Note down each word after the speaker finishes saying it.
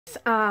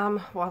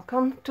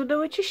Welcome to the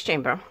Witch's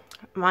Chamber.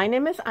 My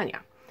name is Ania.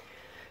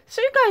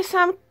 So you guys,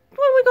 what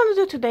we're gonna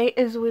do today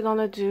is we're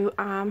gonna do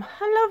a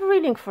love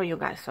reading for you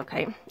guys.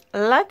 Okay,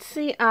 let's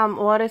see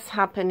what is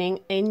happening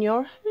in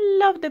your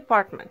love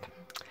department.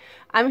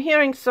 I'm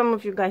hearing some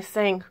of you guys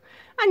saying,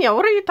 Ania,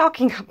 what are you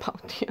talking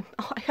about? You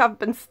know, I have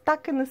been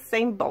stuck in the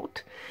same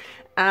boat,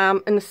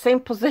 in the same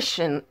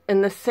position,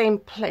 in the same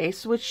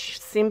place, which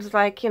seems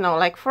like, you know,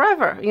 like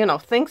forever. You know,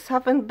 things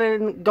haven't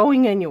been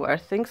going anywhere.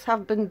 Things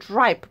have been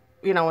dry,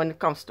 you know, when it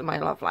comes to my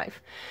love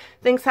life.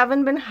 Things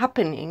haven't been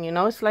happening, you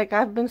know. It's like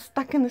I've been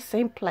stuck in the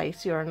same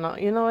place. You're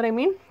not, you know what I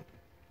mean?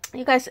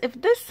 You guys,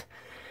 if this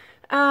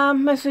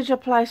message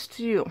applies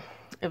to you,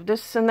 if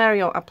this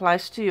scenario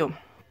applies to you,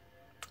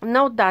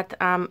 note that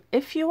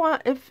if you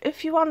want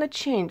to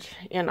change,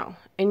 you know,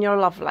 in your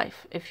love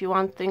life, if you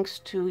want things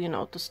to, you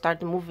know, to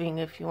start moving,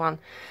 if you want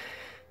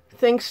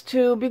things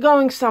to be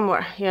going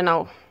somewhere, you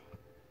know,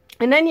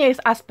 in any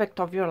aspect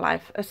of your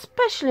life,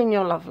 especially in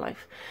your love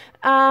life,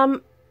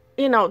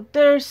 you know,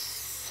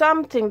 there's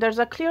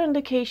a clear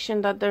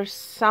indication that there's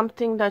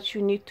something that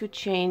you need to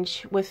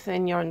change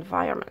within your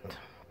environment.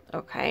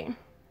 Okay,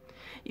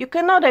 you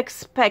cannot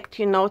expect,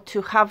 you know,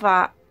 to have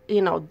a,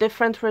 you know,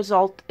 different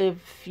result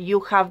if you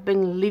have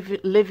been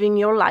living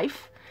your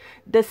life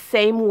the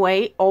same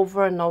way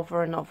over and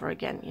over and over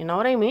again. You know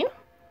what I mean?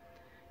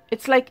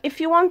 It's like, if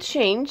you want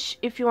change,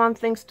 if you want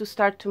things to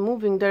start to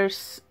moving,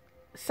 there's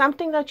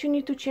something that you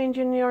need to change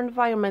in your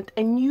environment,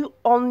 and you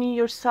only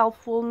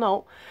yourself will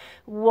know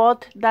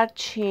what that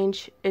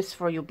change is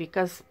for you,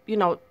 because, you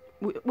know,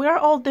 we are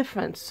all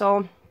different.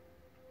 So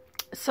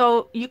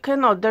you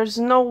cannot, there's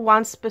no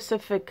one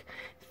specific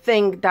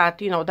thing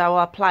that, you know, that will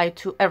apply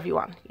to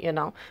everyone. You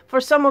know,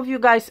 for some of you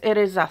guys it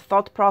is a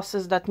thought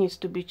process that needs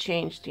to be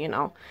changed. You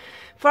know,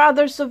 for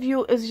others of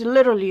you is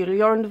literally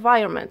your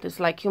environment. It's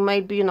like, you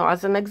might be, you know,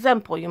 as an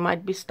example, you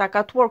might be stuck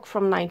at work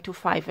from 9 to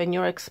 5 and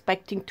you're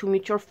expecting to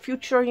meet your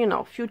future, you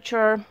know,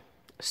 future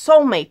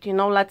soulmate, you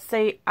know, let's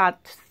say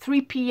at 3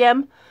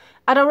 p.m.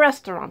 at a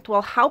restaurant.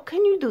 Well, how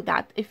can you do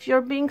that if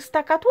you're being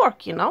stuck at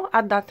work, you know,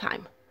 at that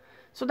time?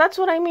 So that's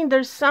what I mean.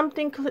 There's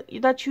something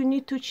that you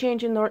need to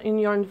change in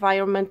your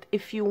environment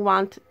if you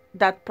want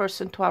that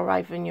person to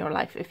arrive in your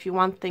life, if you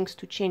want things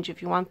to change,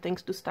 if you want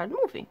things to start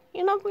moving.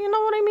 You know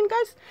what I mean,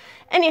 guys?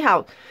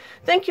 Anyhow,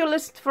 thank you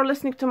for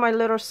listening to my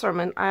little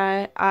sermon.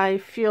 I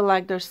feel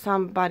like there's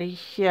somebody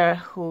here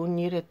who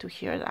needed to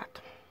hear that.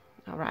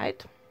 All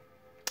right.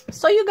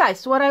 So you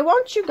guys, what I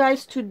want you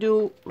guys to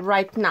do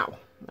right now,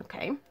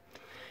 okay,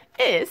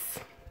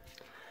 is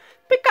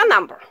pick a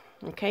number.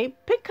 Okay,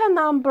 pick a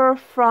number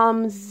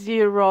from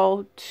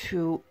 0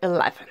 to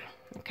 11.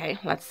 Okay,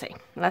 let's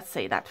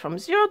say that from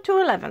 0 to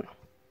 11.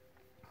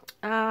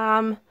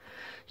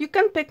 You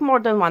can pick more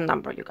than one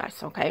number, you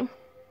guys, okay?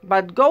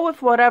 But go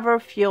with whatever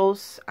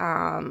feels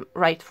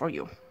right for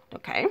you,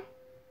 okay?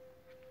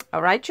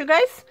 All right, you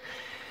guys?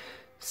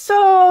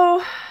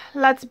 So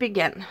let's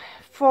begin.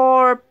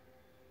 For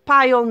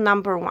pile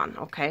number 1,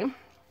 okay?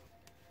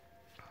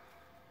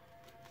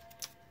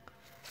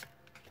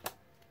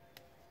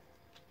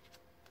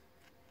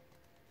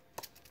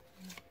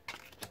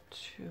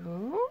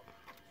 2,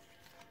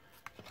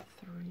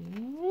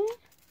 3,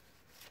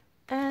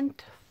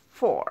 and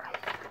 4.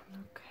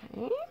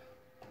 Okay.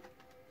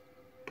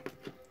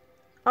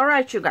 All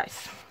right, you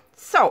guys.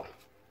 So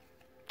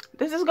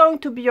this is going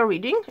to be your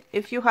reading.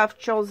 If you have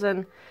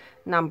chosen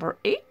number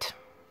 8,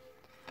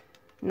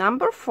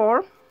 number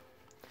 4,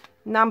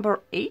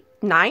 number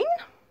 9,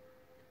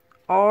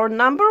 or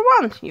number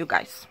 1, you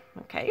guys.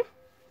 Okay.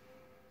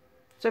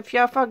 So if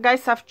you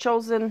guys have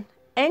chosen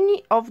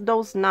any of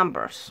those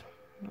numbers,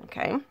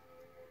 okay,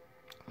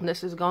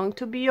 this is going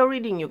to be your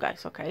reading, you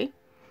guys. Okay,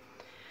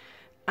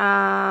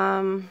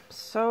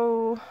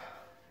 so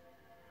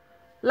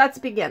let's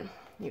begin,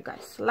 you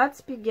guys.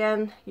 Let's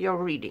begin your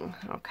reading.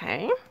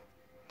 Okay,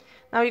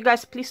 now you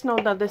guys, please know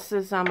that this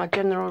is a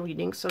general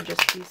reading, so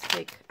just please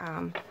take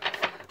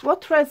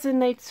what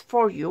resonates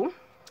for you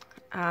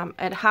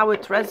and how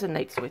it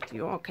resonates with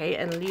you, okay,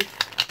 and leave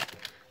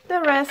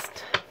the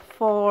rest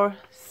for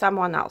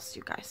someone else,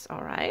 you guys.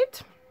 All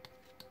right.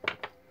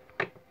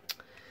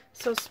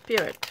 So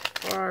Spirit,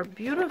 for our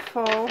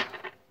beautiful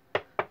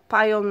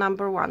pile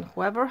number 1,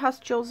 whoever has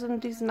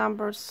chosen these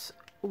numbers,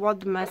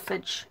 what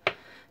message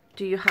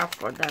do you have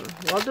for them?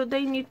 What do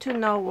they need to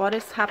know? What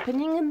is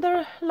happening in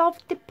their love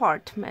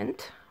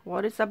department?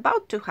 What is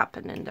about to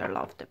happen in their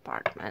love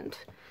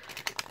department?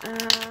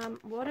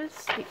 What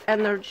is the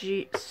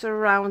energy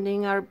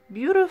surrounding our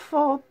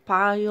beautiful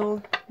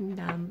pile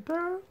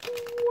number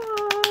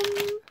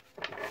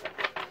 1?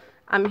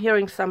 I'm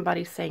hearing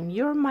somebody saying,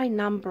 you're my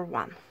number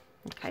 1.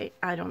 Okay,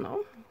 I don't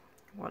know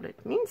what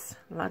it means.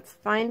 Let's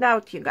find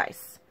out, you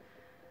guys.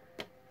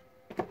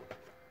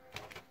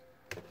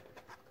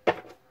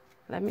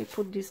 Let me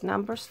put these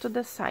numbers to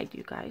the side,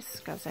 you guys,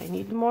 because I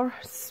need more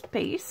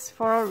space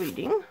for our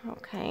reading.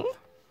 Okay,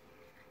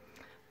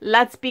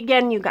 let's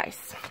begin, you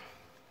guys.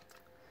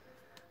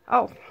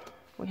 Oh,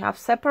 we have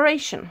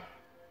separation.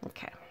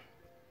 Okay,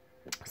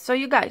 so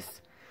you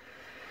guys,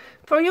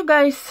 For you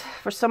guys,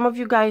 for some of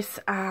you guys,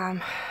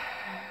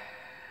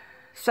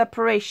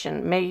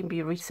 separation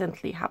maybe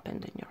recently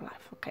happened in your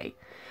life, okay?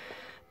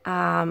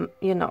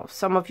 You know,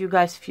 some of you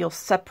guys feel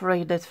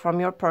separated from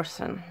your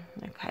person,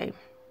 okay?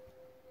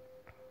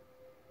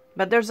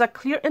 But there's a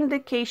clear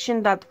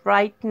indication that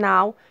right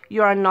now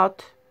you are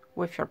not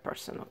with your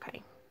person,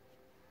 okay?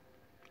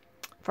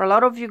 For a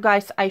lot of you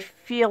guys, I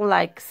feel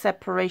like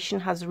separation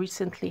has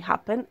recently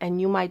happened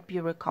and you might be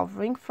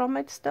recovering from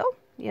it still,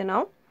 you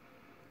know?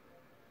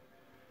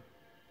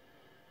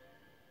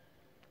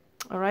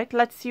 All right,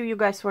 let's see you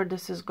guys where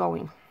this is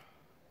going.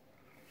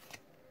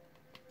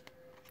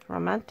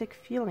 Romantic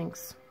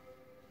feelings.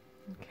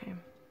 Okay.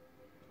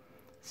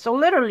 So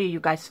literally, you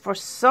guys, for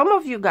some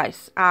of you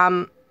guys,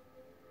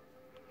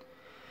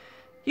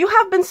 you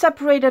have been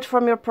separated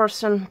from your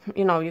person.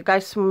 You know, you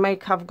guys may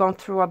have gone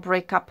through a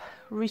breakup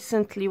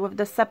recently with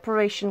the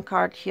separation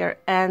card here,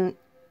 and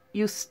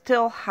you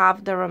still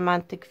have the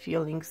romantic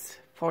feelings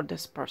for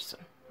this person,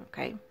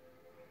 okay?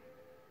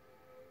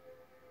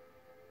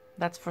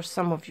 That's for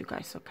some of you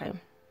guys, okay?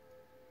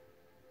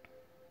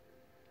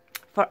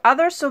 For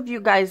others of you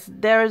guys,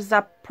 there's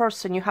a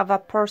person, you have a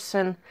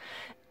person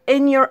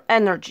in your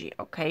energy,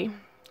 okay?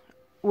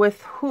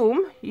 With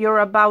whom you're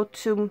about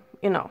to,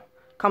 you know,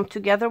 come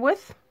together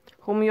with,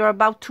 whom you're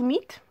about to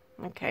meet,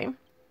 okay?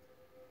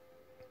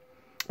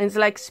 It's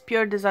like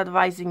Spirit is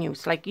advising you.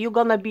 It's like you're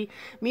gonna be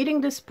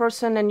meeting this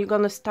person and you're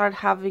gonna start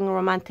having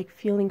romantic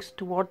feelings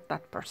toward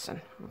that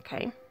person,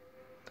 okay?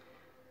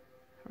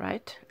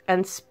 Right?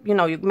 And, you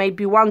know, you may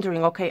be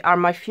wondering, okay, are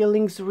my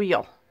feelings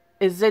real?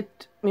 Is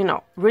it, you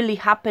know, really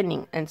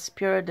happening? And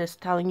Spirit is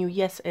telling you,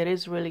 yes, it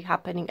is really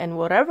happening. And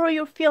whatever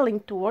you're feeling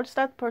towards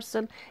that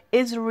person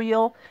is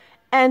real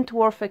and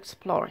worth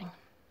exploring.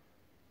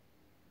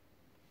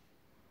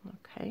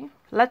 Okay,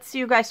 let's see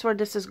you guys where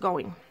this is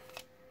going.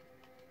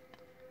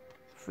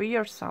 Free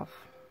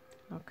yourself.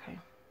 Okay.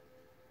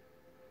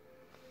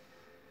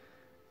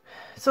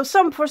 So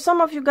for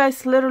some of you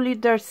guys, literally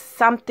there's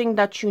something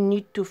that you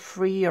need to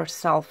free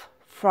yourself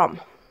from.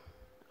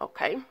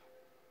 Okay.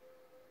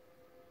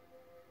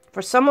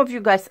 For some of you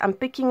guys, I'm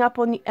picking up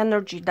on the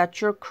energy that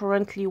you're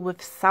currently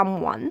with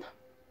someone,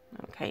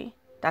 okay,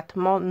 that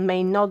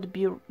may not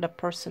be the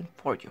person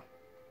for you.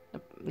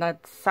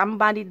 That's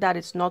somebody that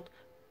is not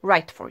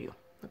right for you,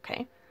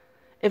 okay?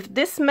 If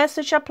this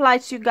message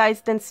applies to you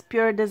guys, then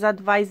Spirit is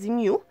advising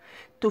you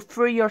to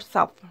free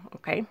yourself,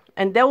 okay?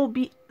 And there will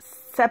be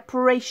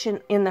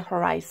separation in the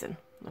horizon,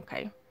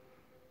 okay?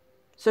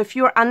 So if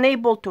you're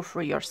unable to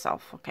free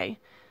yourself, okay,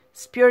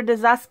 Spirit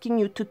is asking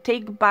you to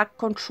take back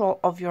control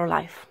of your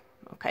life,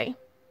 okay?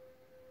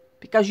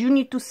 Because you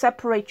need to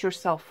separate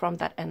yourself from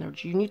that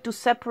energy. You need to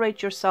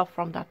separate yourself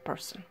from that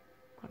person,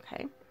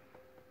 okay?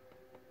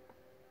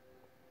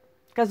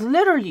 Because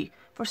literally,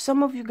 for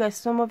some of you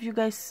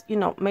guys, you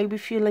know, maybe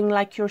feeling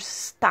like you're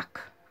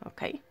stuck,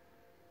 okay?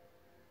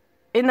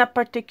 In a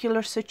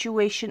particular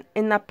situation,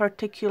 in a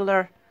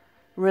particular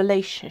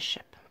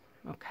relationship,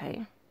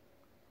 okay?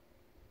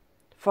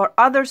 For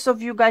others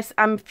of you guys,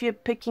 I'm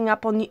picking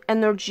up on the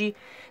energy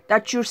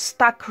that you're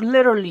stuck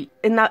literally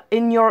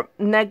in your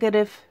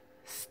negative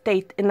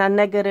state, in a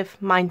negative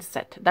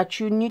mindset that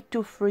you need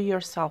to free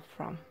yourself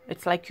from.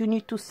 It's like you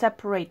need to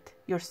separate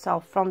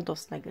yourself from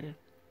those negative,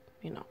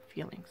 you know,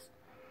 feelings.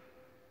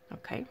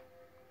 Okay?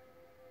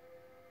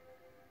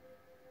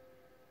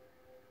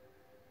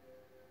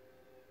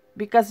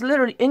 Because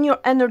literally in your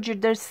energy,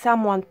 there's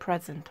someone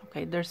present,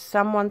 okay? There's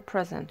someone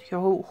present here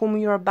whom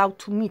you're about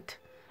to meet.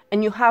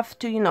 And you have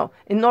to, you know,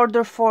 in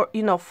order for,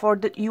 you know, for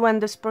you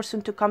and this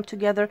person to come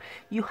together,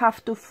 you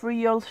have to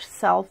free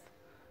yourself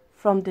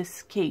from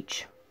this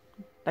cage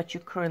that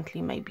you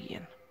currently may be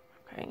in,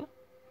 okay?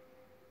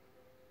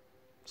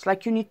 It's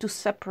like you need to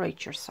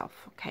separate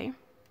yourself, okay?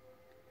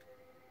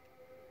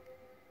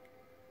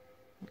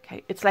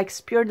 Okay, it's like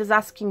Spirit is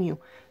asking you,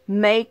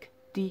 make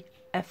the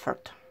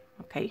effort,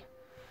 okay?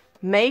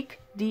 Make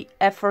the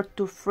effort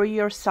to free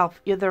yourself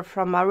either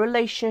from a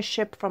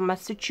relationship, from a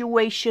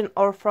situation,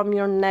 or from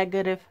your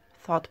negative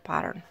thought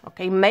pattern,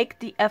 okay? Make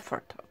the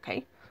effort,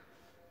 okay?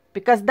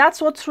 Because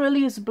that's what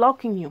really is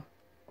blocking you,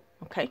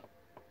 okay?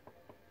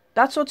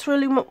 That's what's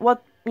really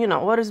what, you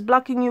know, what is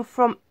blocking you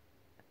from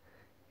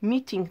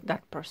meeting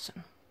that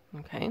person,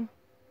 okay?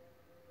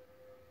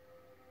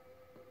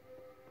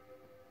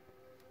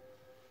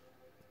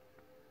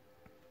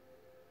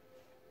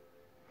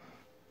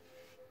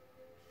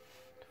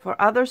 For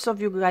others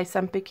of you guys,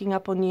 I'm picking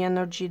up on the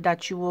energy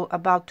that you will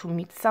about to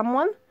meet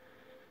someone,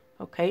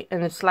 okay?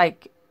 And it's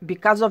like,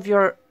 because of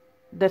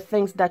the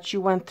things that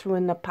you went through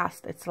in the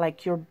past, it's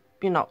like you're,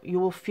 you know, you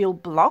will feel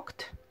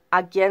blocked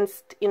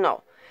against, you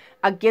know,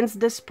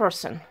 against this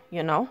person,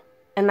 you know,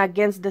 and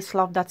against this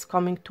love that's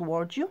coming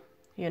towards you,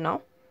 you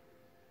know?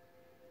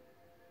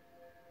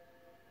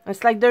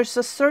 It's like there's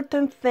a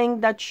certain thing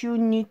that you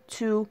need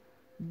to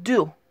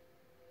do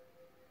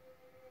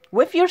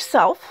with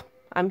yourself,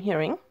 I'm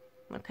hearing,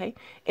 okay,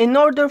 in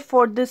order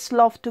for this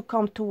love to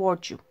come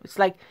towards you. It's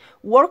like,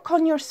 work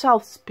on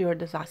yourself,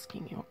 Spirit is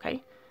asking you,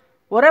 okay?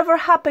 Whatever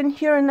happened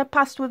here in the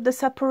past with the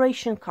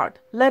separation card,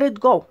 let it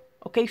go,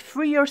 okay?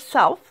 Free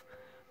yourself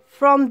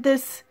from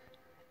this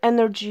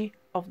energy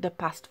of the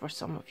past for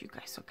some of you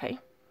guys, okay?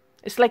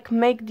 It's like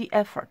make the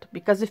effort,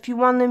 because if you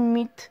want to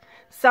meet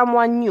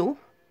someone new,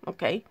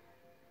 okay,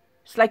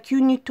 it's like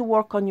you need to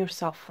work on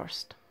yourself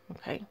first,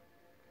 okay?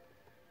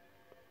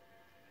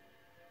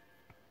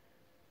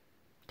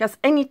 Because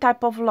any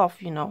type of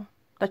love, you know,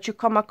 that you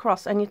come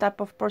across, any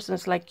type of person,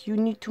 it's like you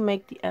need to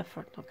make the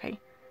effort, okay?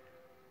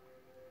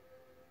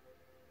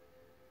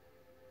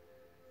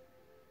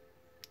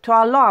 To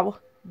allow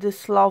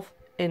this love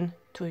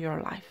into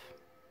your life,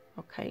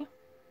 okay?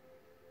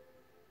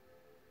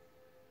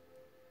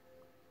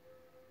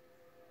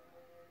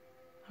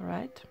 All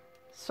right,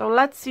 so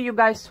let's see, you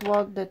guys,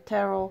 what the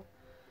tarot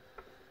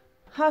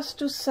has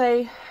to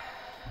say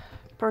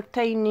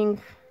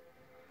pertaining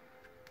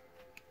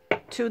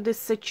to this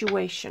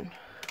situation.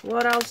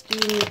 What else do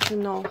you need to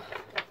know?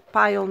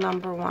 Pile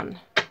number 1.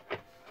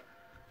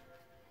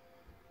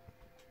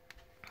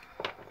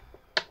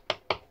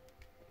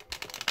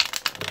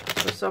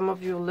 For some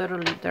of you,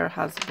 literally, there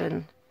has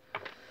been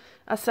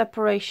a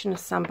separation of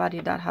somebody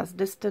that has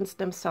distanced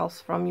themselves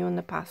from you in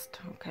the past,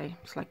 okay?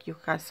 It's like you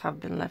guys have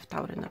been left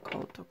out in the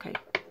cold, okay?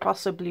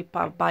 Possibly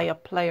by a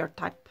player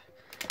type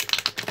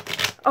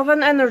of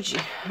an energy,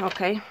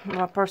 okay?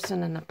 Or a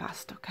person in the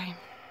past, okay?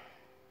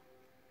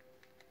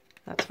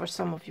 That's for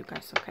some of you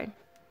guys, okay?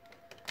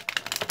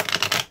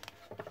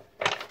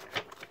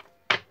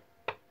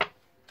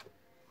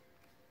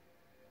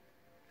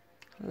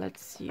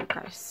 Let's see, you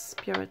guys.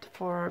 Spirit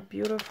for our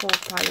beautiful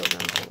pile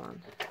number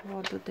 1.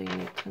 What do they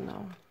need to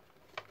know?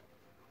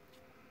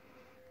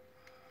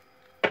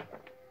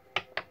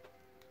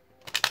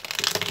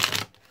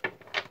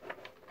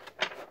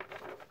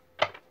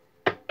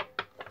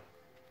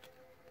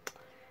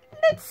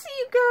 Let's see,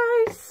 you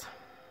guys.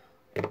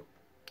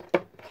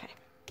 Okay.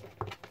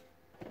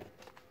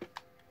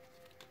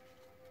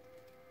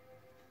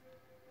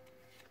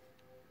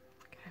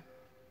 Okay.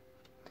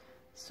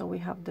 So we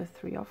have the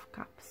 3 of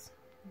Cups.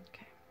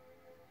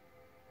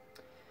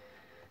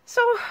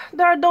 So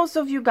there are those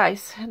of you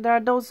guys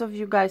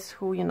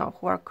who, you know,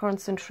 who are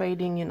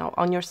concentrating, you know,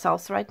 on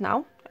yourselves right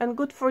now, and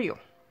good for you,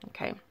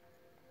 okay?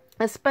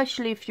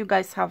 Especially if you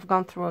guys have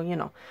gone through, you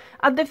know,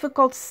 a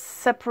difficult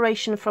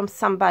separation from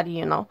somebody,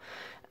 you know,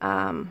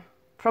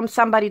 from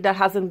somebody that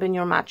hasn't been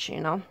your match,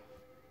 you know,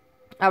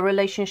 a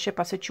relationship,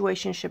 a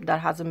situationship that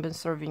hasn't been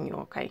serving you,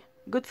 okay?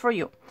 Good for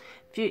you.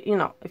 If you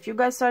know, if you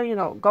guys are, you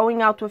know,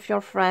 going out with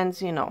your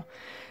friends, you know,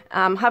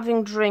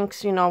 having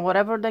drinks, you know,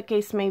 whatever the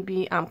case may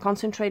be,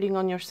 concentrating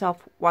on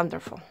yourself,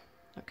 wonderful,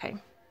 okay?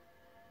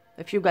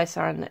 If you guys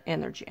are in the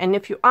energy. And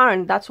if you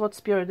aren't, that's what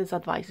Spirit is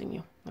advising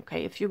you,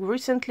 okay? If you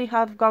recently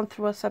have gone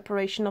through a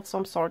separation of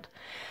some sort,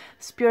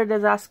 Spirit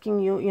is asking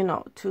you, you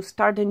know, to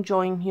start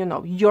enjoying, you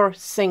know, your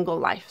single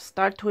life.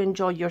 Start to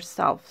enjoy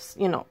yourselves,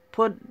 you know,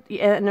 put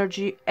the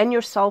energy and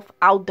yourself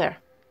out there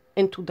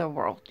into the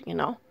world, you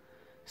know?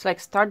 It's like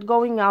start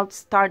going out,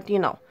 start, you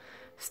know,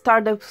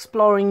 start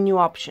exploring new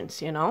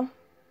options, you know?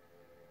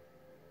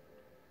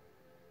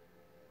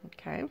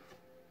 Okay.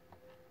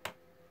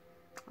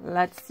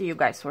 Let's see, you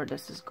guys, where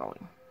this is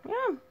going.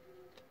 Yeah.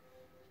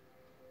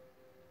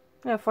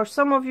 Yeah, for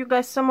some of you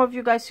guys,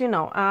 you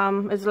know,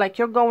 it's like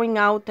you're going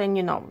out and,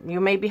 you know, you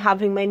may be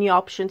having many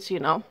options, you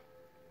know?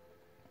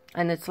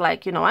 And it's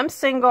like, you know, I'm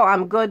single,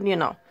 I'm good, you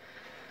know.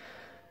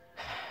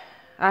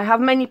 I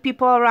have many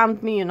people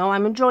around me, you know,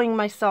 I'm enjoying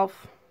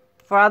myself.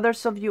 For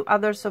others of you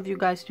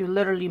guys, you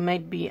literally may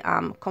be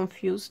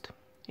confused,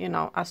 you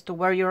know, as to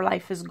where your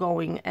life is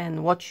going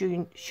and what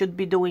you should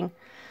be doing,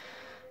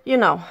 you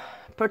know,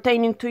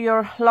 pertaining to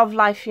your love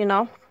life, you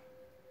know.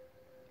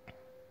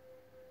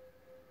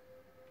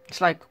 It's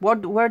like,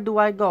 where do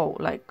I go?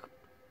 Like,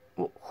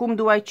 whom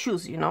do I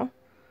choose, you know?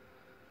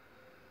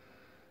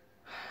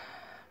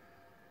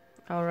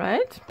 All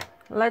right.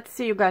 Let's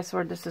see, you guys,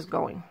 where this is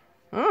going.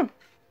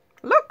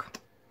 Look.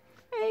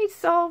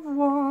 Ace of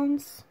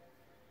Wands.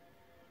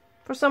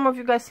 For some of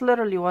you guys,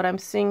 literally what I'm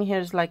seeing here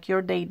is like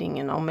you're dating,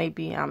 you know,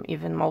 maybe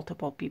even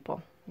multiple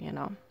people, you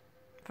know.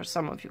 For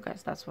some of you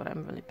guys, that's what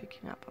I'm really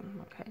picking up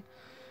on, okay?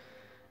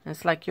 And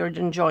it's like you're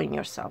enjoying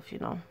yourself, you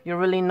know. You're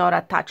really not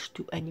attached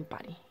to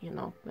anybody, you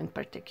know, in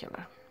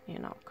particular, you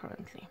know,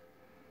 currently.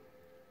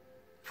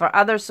 For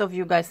others of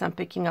you guys, I'm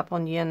picking up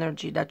on the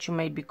energy that you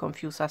may be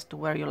confused as to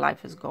where your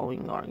life is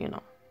going, or, you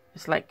know,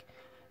 it's like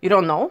you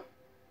don't know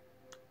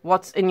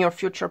what's in your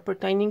future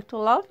pertaining to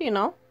love, you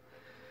know.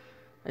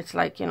 It's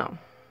like, you know,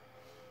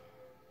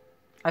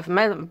 I've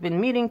been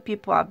meeting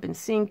people, I've been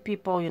seeing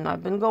people, you know,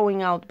 I've been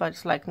going out, but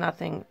it's like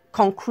nothing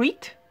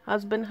concrete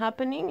has been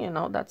happening, you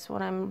know, that's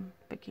what I'm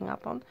picking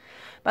up on.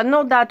 But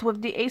know that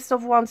with the Ace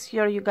of Wands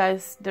here, you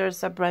guys,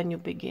 there's a brand new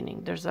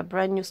beginning. There's a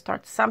brand new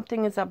start.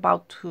 Something is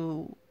about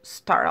to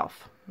start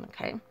off,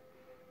 okay?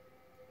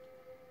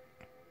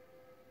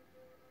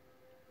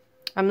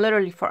 I'm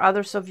literally, for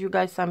others of you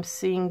guys, I'm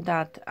seeing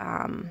that,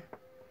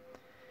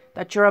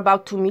 that you're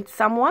about to meet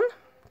someone,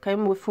 okay,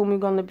 with whom you're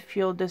going to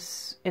feel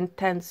this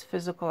intense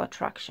physical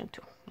attraction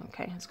to,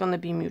 Okay, it's going to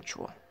be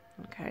mutual.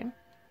 Okay.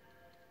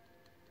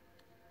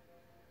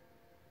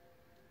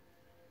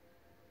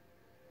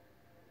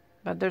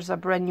 But there's a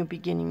brand new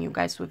beginning, you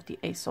guys, with the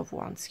Ace of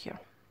Wands here.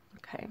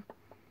 Okay.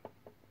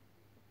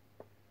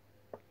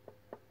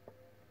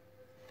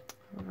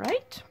 All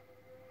right.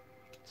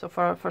 So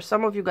for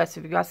some of you guys,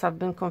 if you guys have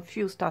been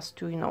confused as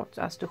to, you know,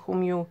 as to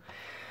whom you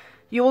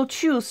will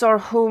choose, or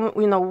whom,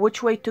 you know,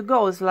 which way to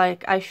go, is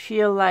like, I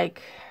feel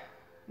like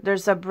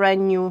there's a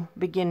brand new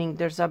beginning.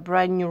 There's a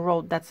brand new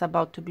road that's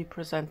about to be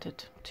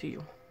presented to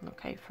you.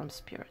 Okay, from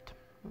Spirit.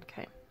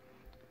 Okay.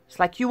 It's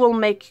like you will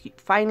make,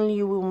 finally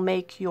you will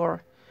make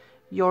your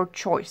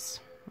choice,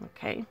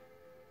 okay,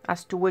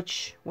 as to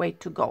which way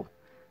to go,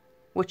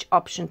 which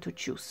option to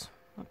choose.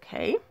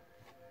 Okay,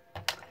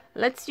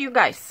 let's see, you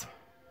guys.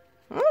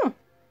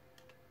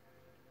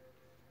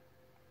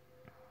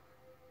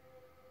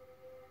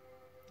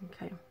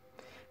 Okay,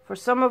 for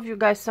some of you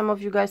guys,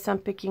 I'm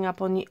picking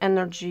up on the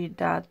energy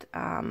that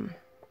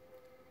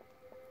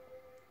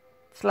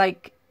it's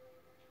like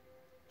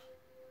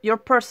your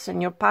person,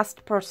 your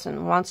past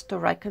person, wants to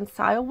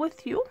reconcile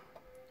with you.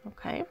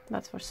 Okay,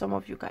 that's for some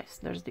of you guys.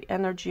 There's the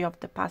energy of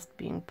the past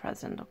being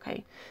present.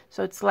 Okay,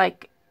 so it's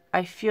like,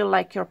 I feel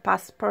like your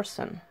past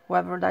person,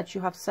 whoever that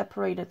you have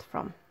separated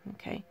from,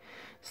 okay,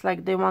 it's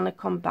like they want to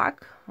come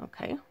back.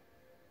 Okay,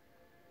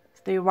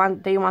 they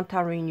want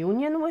a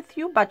reunion with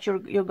you, but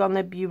you're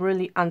gonna be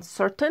really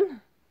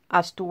uncertain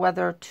as to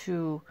whether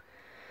to,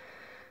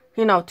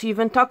 you know, to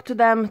even talk to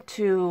them,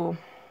 to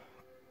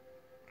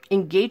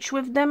engage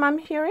with them, I'm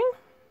hearing.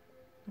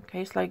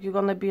 Okay, it's like you're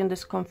gonna be in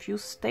this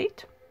confused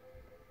state.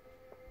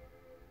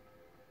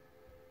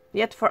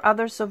 Yet for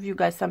others of you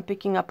guys, I'm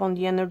picking up on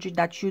the energy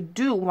that you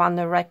do want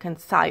to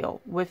reconcile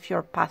with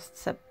your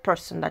past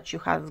person that you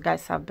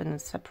guys have been in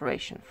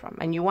separation from,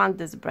 and you want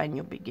this brand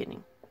new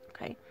beginning.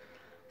 Okay,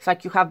 it's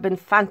like you have been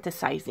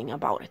fantasizing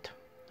about it.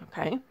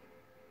 Okay,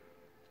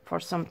 for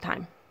some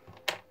time.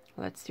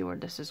 Let's see where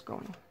this is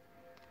going.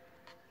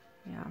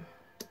 Yeah.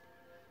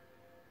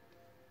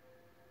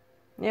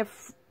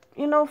 If,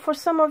 you know, for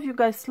some of you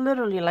guys,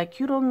 literally, like,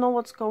 you don't know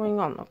what's going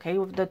on. Okay,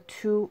 with the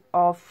Two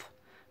of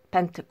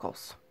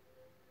Pentacles.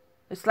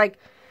 It's like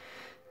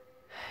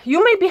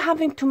you may be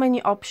having too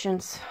many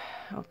options,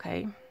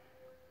 okay?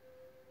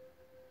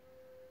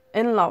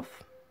 In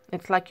love,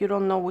 it's like you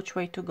don't know which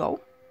way to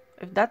go.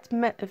 If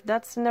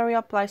that scenario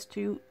applies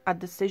to you, a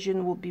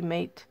decision will be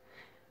made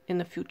in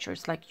the future.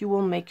 It's like you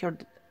will make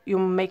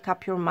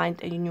up your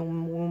mind and you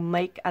will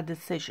make a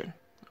decision,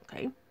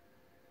 okay?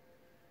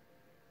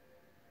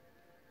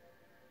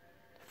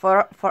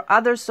 For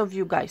others of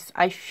you guys,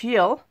 I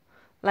feel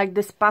like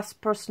this past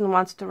person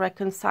wants to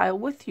reconcile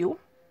with you.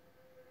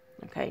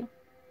 Okay,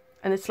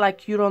 and it's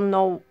like you don't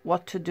know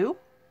what to do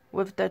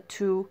with the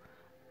Two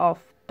of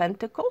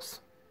Pentacles,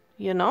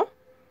 you know?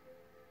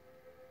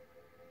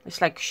 It's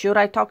like, should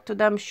I talk to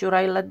them? Should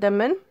I let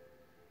them in?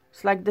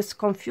 It's like this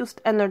confused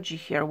energy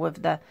here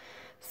with the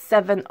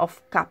Seven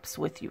of Cups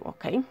with you,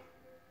 okay?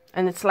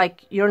 And it's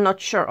like you're not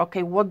sure,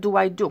 okay, what do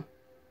I do?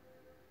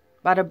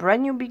 But a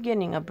brand new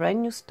beginning, a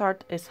brand new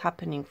start is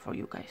happening for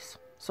you guys.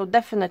 So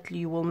definitely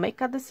you will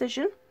make a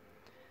decision.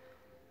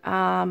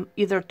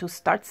 Either to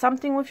start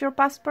something with your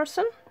past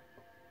person,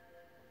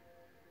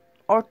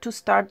 or to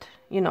start,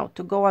 you know,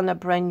 to go on a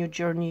brand new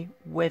journey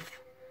with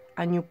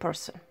a new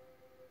person.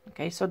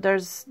 Okay, so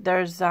there's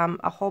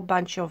a whole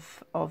bunch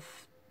of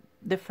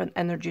different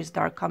energies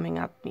that are coming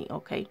at me.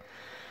 Okay,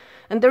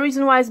 and the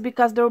reason why is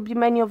because there will be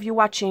many of you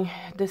watching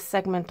this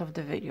segment of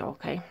the video.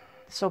 Okay,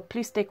 so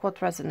please take what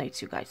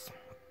resonates, you guys.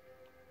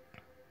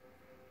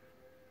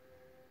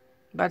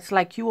 But it's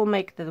like you will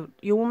make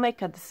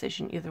a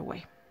decision either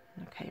way.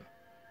 Okay,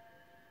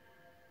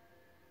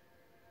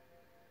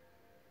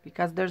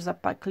 because there's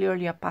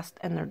clearly a past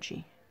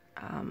energy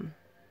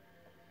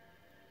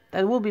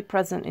that will be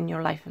present in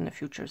your life in the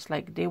future. It's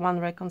like they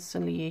want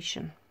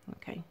reconciliation.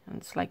 Okay, and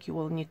it's like you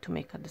will need to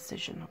make a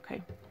decision.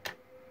 Okay.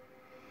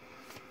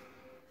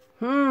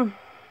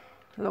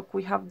 Look,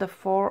 we have the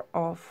Four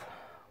of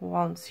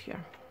Wands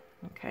here.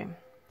 Okay,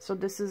 so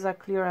this is a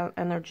clear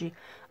energy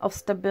of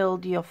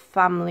stability, of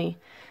family.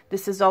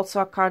 This is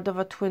also a card of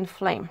a twin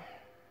flame.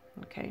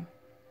 Okay,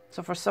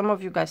 so for some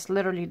of you guys,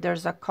 literally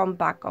there's a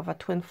comeback of a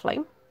twin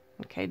flame.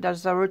 Okay,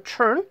 there's a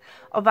return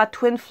of a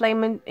twin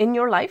flame in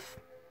your life,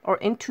 or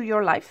into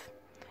your life,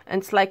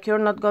 and it's like you're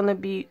not going to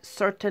be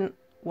certain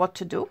what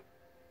to do,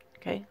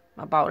 okay,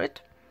 about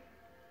it.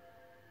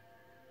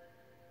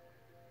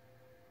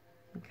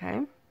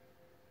 Okay,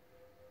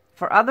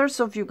 for others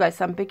of you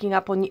guys, I'm picking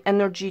up on the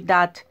energy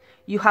that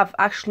you have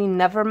actually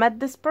never met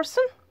this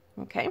person.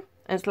 Okay,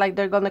 and it's like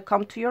they're gonna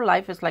come to your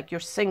life. It's like you're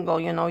single,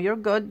 you know, you're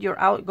good, you're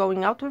out,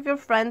 going out with your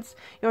friends,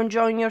 you're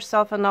enjoying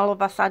yourself, and all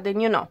of a sudden,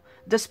 you know,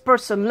 this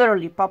person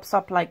literally pops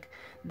up, like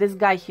this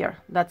guy here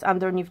that's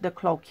underneath the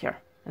cloak here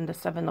in the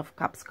Seven of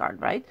Cups card,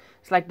 right?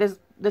 It's like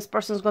this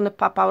person's gonna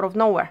pop out of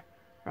nowhere,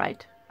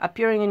 right,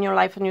 appearing in your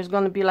life, and you're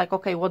gonna be like,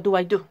 okay, what do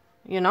I do,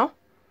 you know?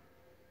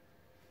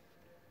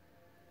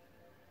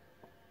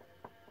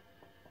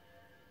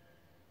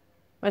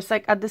 It's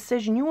like a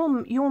decision. You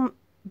will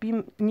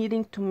be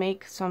needing to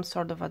make some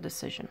sort of a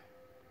decision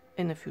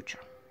in the future,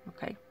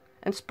 okay?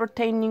 And it's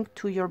pertaining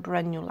to your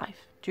brand new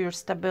life, to your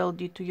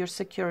stability, to your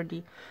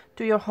security,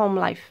 to your home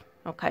life,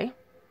 okay?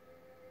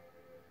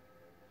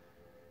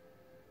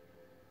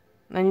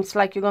 And it's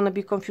like you're going to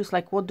be confused,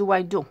 like, what do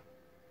I do?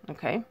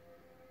 Okay?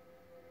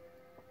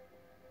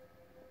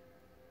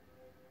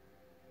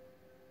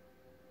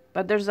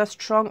 But there's a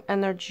strong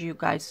energy, you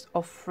guys,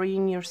 of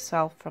freeing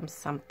yourself from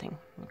something,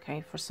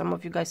 okay? For some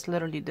of you guys,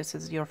 literally, this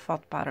is your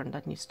thought pattern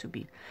that needs to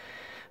be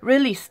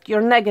released,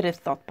 your negative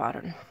thought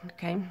pattern,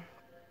 okay?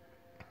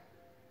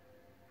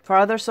 For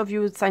others of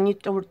you, it's I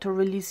need to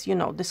release, you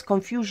know, this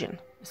confusion.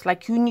 It's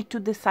like you need to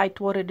decide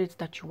what it is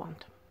that you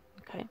want,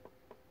 okay?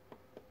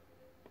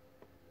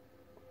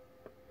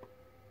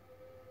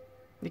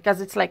 Because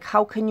it's like,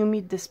 how can you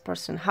meet this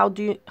person? How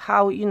can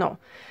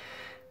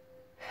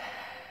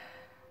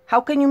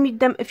you meet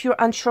them if you're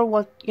unsure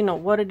what, you know,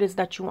 what it is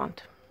that you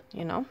want,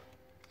 you know?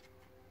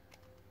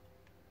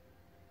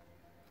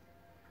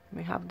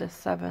 We have the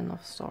Seven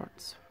of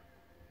Swords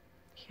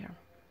here.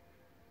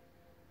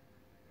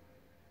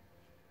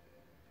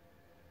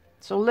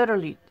 So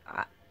literally,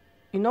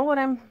 you know what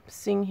I'm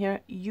seeing here?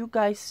 You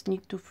guys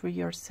need to free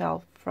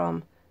yourself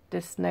from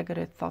this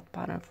negative thought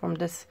pattern, from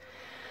this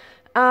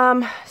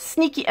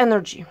sneaky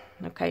energy,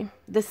 okay?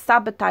 This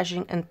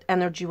sabotaging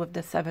energy with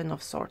the Seven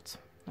of Swords,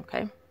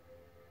 okay?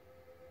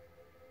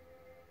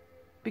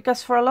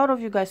 Because for a lot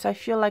of you guys, I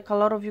feel like a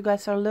lot of you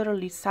guys are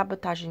literally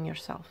sabotaging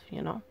yourself,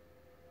 you know?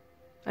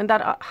 And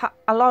that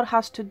a lot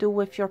has to do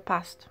with your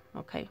past,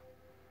 okay?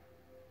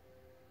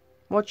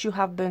 What you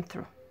have been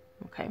through,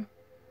 okay?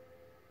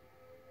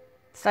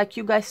 It's like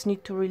you guys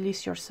need to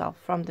release yourself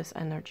from this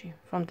energy,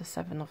 from the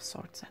Seven of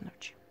Swords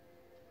energy,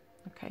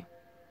 okay?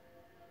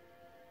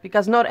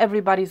 Because not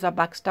everybody's a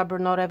backstabber,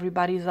 not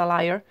everybody's a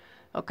liar,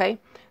 okay?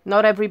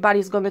 Not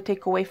everybody's going to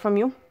take away from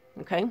you,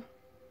 okay?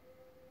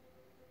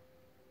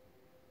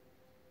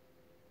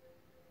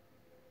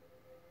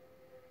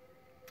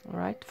 All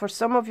right, for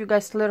some of you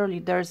guys, literally,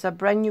 there's a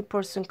brand new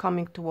person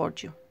coming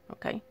towards you,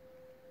 okay?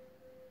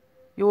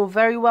 You will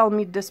very well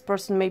meet this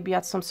person maybe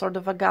at some sort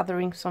of a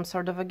gathering, some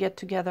sort of a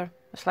get-together.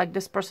 It's like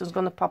this person's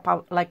going to pop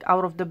out, like,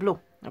 out of the blue,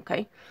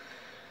 okay?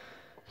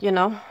 You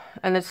know,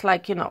 and it's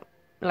like, you know,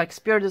 like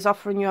Spirit is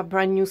offering you a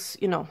brand new,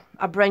 you know,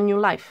 a brand new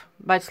life.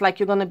 But it's like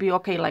you're going to be,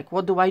 okay, like,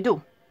 what do I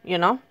do, you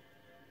know?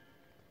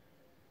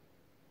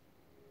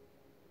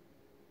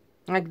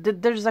 Like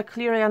there's a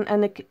clear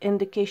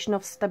indication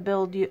of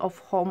stability, of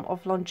home,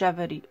 of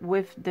longevity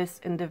with this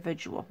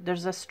individual.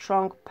 There's a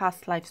strong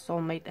past life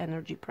soulmate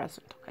energy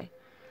present, okay?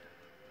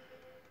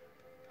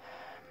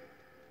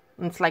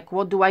 And it's like,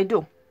 what do I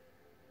do?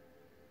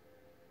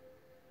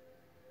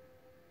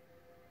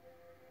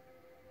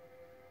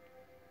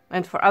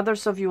 And for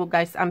others of you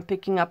guys, I'm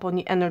picking up on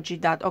the energy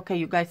that, okay,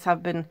 you guys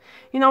have been,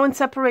 you know, in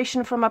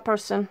separation from a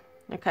person,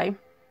 okay?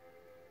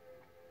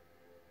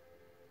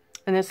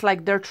 And it's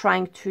like they're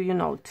trying to, you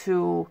know,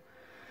 to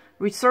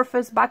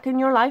resurface back in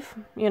your life,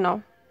 you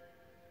know.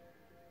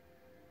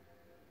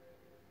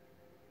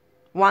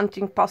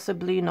 Wanting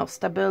possibly, you know,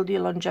 stability,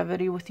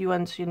 longevity with you.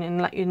 And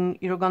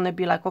you're going to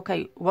be like,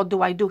 okay, what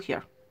do I do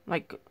here?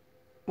 Like,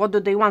 what do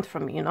they want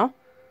from me, you know?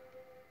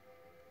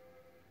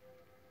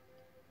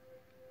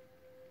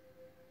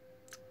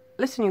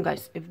 Listen, you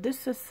guys, if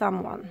this is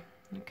someone,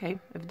 okay,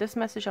 if this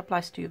message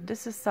applies to you, if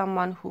this is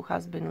someone who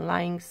has been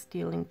lying,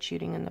 stealing,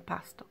 cheating in the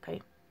past,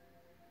 okay?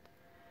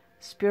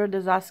 Spirit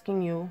is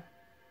asking you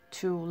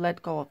to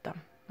let go of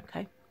them,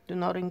 okay? Do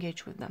not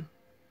engage with them,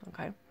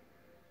 okay?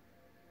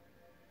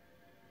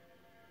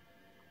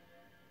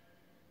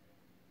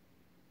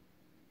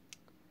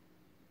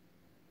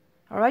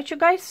 All right, you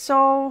guys,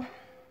 so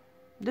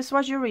this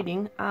was your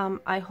reading.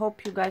 I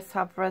hope you guys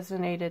have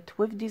resonated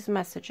with these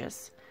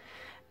messages.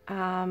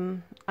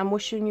 I'm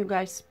wishing you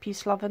guys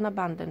peace, love, and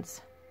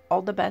abundance.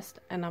 All the best,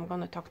 and I'm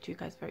going to talk to you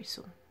guys very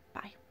soon.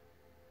 Bye.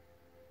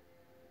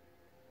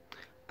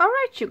 All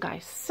right, you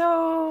guys,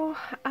 so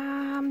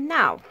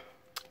now,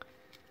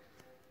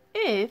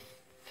 if,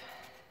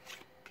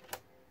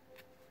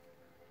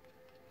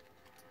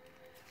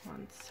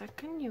 one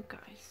second, you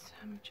guys,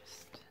 I'm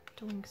just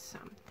doing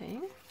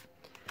something.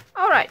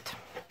 All right,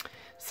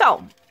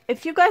 so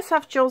if you guys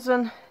have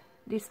chosen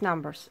these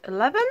numbers,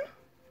 11,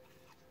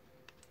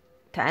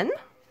 10,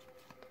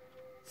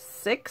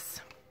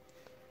 6,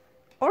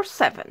 or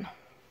 7.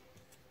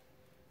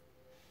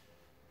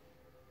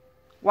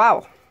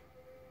 Wow.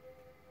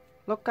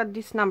 Look at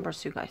these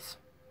numbers, you guys.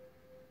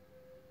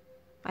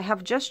 I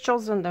have just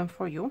chosen them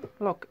for you.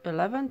 Look,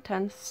 11,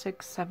 10,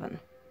 6, 7.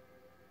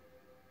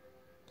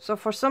 So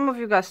for some of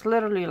you guys,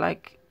 literally,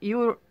 like,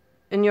 you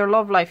in your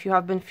love life, you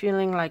have been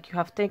feeling like you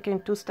have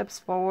taken 2 steps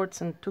forwards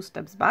and 2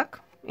 steps back,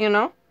 you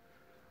know?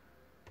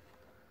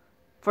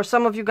 For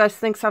some of you guys,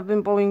 things have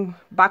been going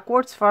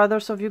backwards. For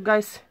others of you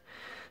guys,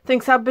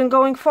 things have been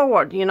going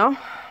forward, you know?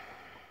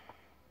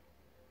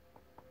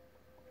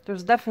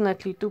 There's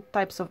definitely 2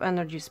 types of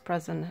energies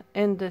present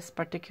in this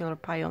particular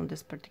pile, in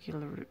this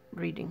particular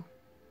reading.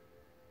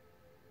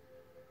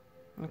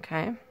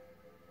 Okay.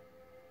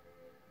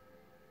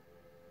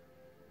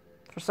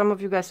 For some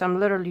of you guys, I'm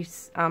literally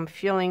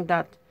feeling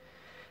that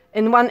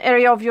in one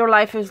area of your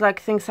life is like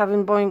things have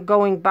been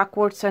going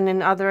backwards, and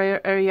in other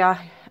area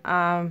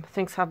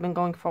things have been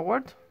going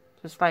forward.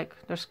 It's like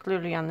there's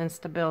clearly an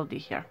instability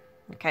here.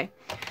 Okay.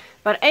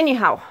 But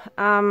anyhow,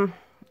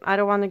 I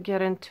don't want to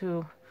get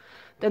into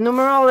the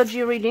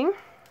numerology reading.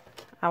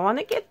 I want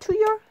to get to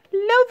your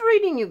love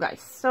reading, you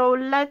guys. So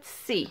let's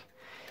see.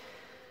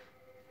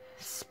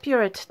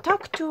 Spirit,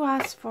 talk to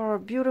us for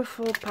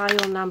beautiful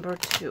pile number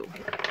 2.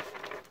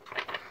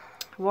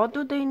 What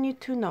do they need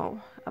to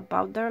know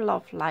about their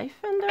love life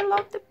and their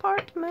love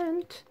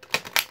department?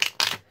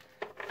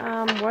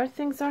 Where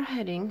things are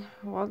heading,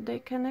 what they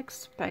can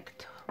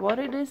expect, what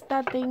it is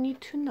that they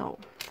need to know.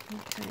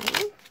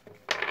 Okay.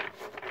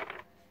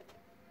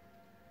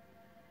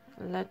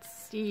 Let's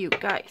see, you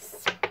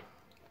guys.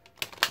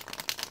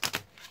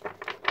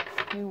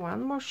 Okay,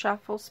 one more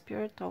shuffle,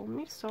 Spirit told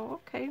me,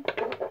 so okay.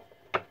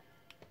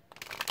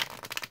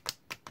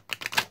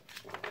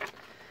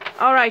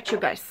 All right, you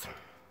guys.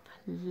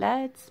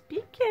 Let's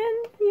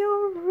begin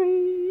your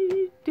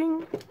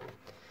reading.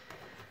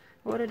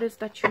 What it is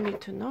that you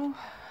need to know,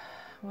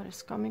 what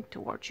is coming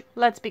towards you.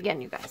 Let's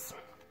begin, you guys.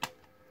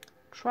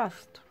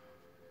 Trust.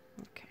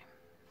 Okay.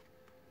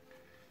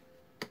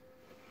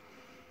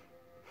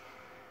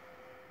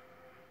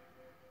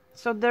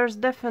 So there's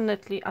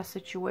definitely a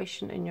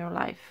situation in your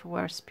life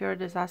where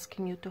Spirit is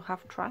asking you to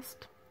have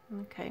trust.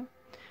 Okay.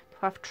 To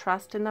have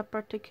trust in a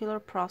particular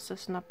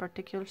process, in a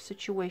particular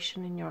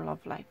situation in your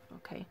love life.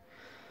 Okay.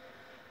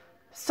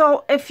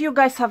 So if you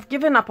guys have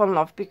given up on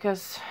love,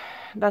 because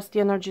that's the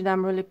energy that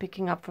I'm really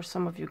picking up for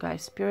some of you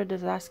guys, Spirit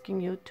is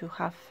asking you to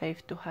have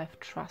faith, to have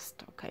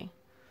trust, okay?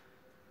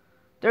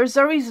 There's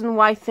a reason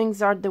why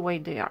things are the way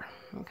they are,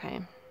 okay?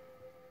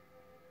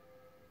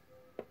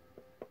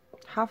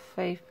 Have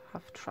faith,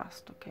 have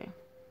trust, okay?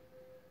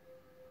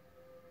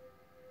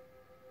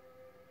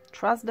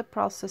 Trust the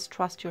process,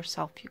 trust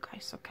yourself, you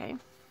guys, okay?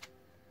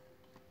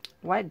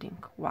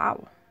 Wedding,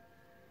 wow.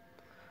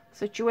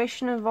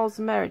 Situation involves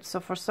marriage. So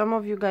for some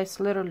of you guys,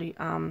 literally,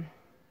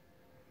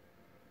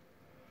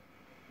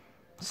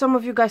 some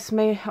of you guys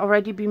may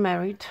already be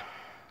married.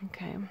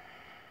 Okay.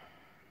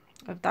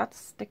 If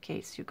that's the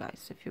case, you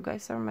guys, if you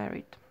guys are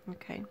married,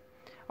 okay,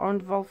 or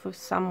involved with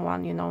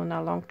someone, you know, in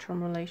a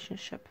long-term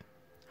relationship,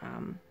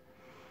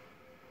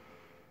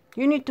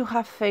 you need to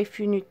have faith,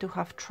 you need to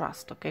have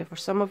trust, okay? For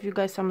some of you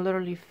guys, I'm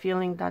literally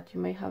feeling that you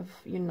may have,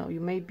 you know, you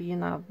may be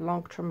in a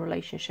long-term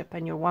relationship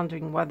and you're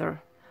wondering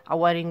whether a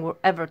wedding will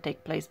ever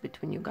take place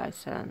between you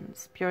guys, and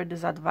Spirit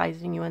is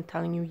advising you and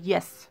telling you,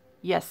 yes,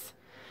 yes,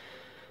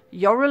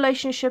 your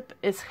relationship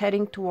is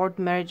heading toward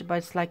marriage, but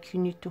it's like you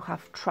need to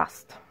have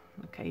trust,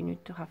 okay? You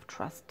need to have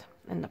trust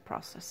in the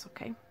process,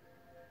 okay?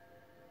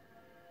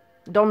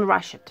 Don't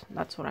rush it.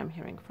 That's what I'm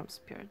hearing from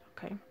Spirit,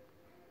 okay?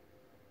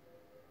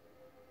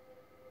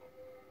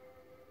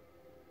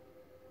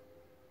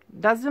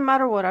 Doesn't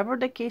matter, whatever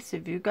the case,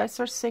 if you guys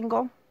are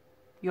single,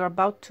 you're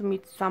about to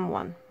meet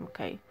someone,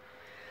 okay?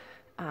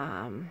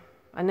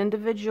 An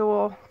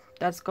individual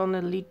that's going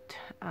to lead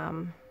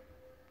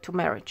to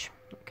marriage,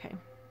 okay?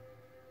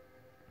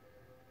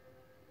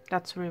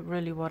 That's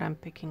really what I'm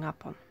picking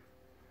up on.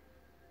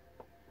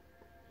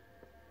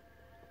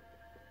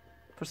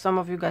 For some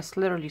of you guys,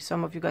 literally,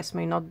 some of you guys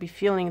may not be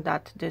feeling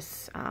that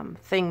this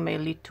thing may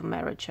lead to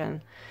marriage. And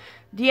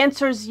the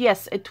answer is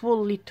yes, it will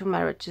lead to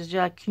marriage. It's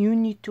just like you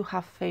need to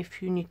have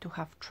faith, you need to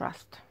have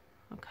trust,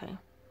 okay?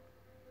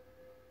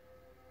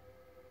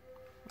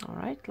 All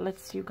right,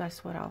 let's see, you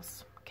guys, what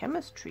else.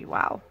 Chemistry,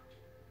 wow.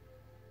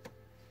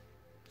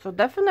 So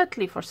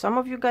definitely for some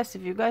of you guys,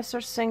 if you guys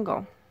are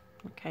single,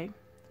 okay,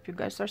 if you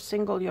guys are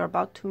single, you're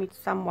about to meet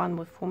someone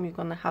with whom you're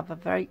going to have a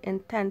very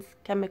intense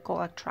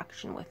chemical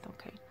attraction with,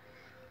 okay?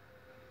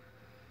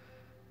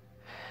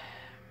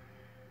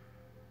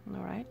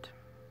 All right.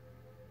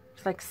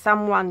 It's like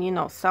someone, you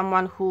know,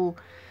 someone who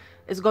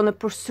is going to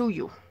pursue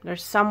you.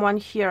 There's someone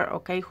here,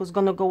 okay, who's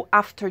going to go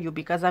after you,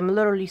 because I'm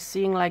literally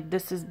seeing like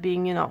this is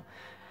being, you know,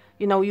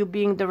 you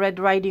being the Red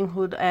Riding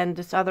Hood and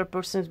this other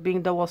person is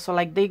being the wolf. So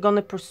like they're going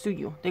to pursue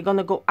you. They're going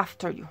to go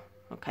after you,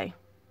 okay?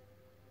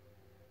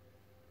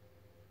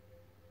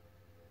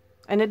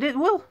 And it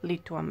will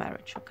lead to a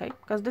marriage, okay?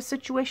 Because this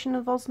situation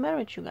involves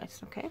marriage, you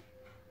guys, okay?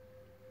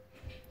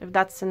 If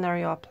that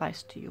scenario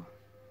applies to you,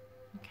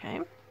 okay?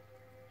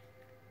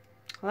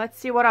 Let's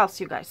see what else,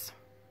 you guys.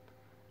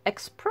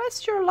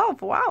 Express your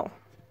love, wow.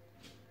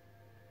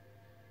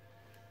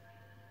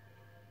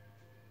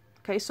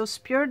 Okay, so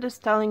Spirit is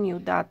telling you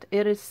that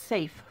it is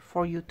safe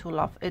for you to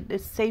love. It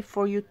is safe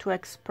for you to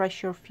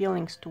express your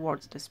feelings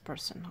towards this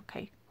person,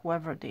 okay?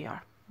 Whoever they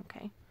are,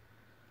 okay?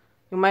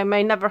 You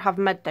may never have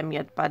met them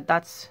yet, but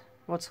that's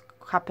what's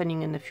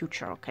happening in the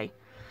future, okay?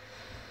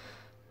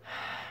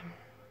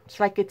 It's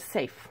like it's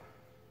safe.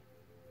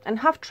 And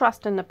have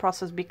trust in the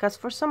process, because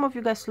for some of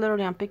you guys,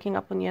 literally, I'm picking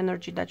up on the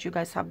energy that you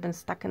guys have been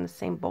stuck in the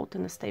same boat,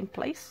 in the same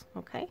place,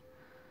 okay?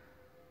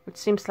 It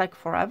seems like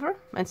forever,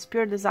 and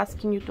Spirit is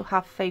asking you to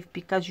have faith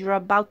because you're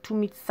about to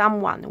meet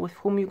someone with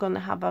whom you're going to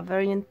have a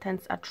very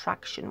intense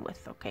attraction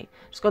with, okay?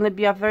 There's going to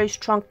be a very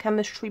strong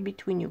chemistry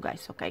between you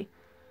guys, okay?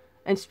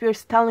 And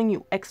Spirit's telling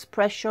you,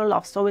 express your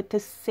love, so it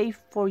is safe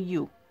for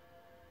you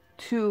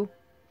to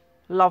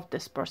love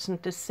this person.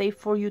 It is safe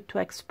for you to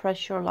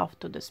express your love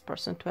to this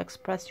person, to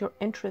express your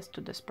interest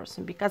to this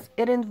person, because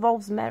it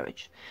involves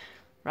marriage,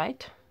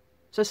 right?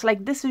 So it's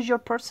like, this is your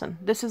person.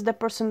 This is the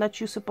person that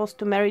you're supposed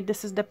to marry.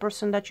 This is the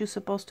person that you're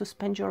supposed to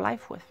spend your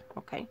life with,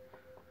 okay?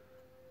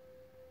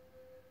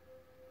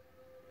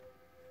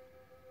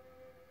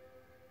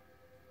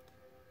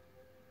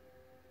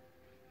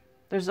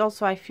 There's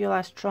also, I feel,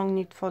 a strong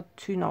need for,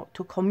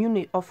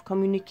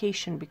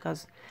 communication,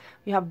 because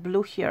we have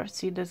blue here.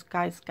 See, this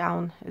guy's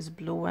gown is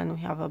blue, and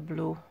we have a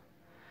blue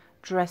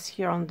dress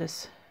here on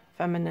this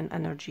feminine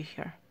energy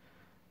here.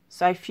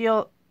 So I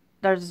feel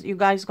you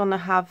guys gonna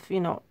have,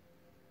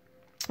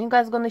 you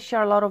guys going to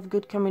share a lot of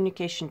good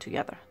communication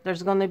together.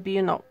 There's going to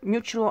be,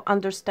 mutual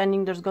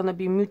understanding. There's going to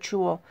be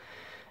mutual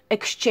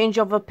exchange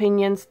of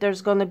opinions.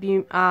 There's going to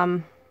be,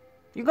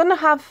 you're going to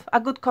have a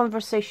good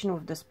conversation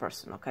with this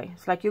person, okay?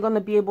 It's like you're going to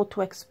be able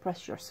to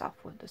express yourself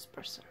with this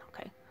person,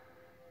 okay?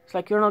 It's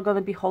like you're not going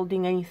to be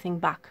holding anything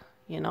back.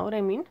 You know what I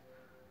mean?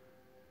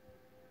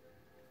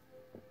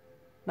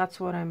 That's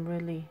what I'm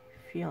really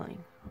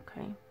feeling,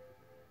 okay?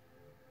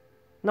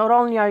 Not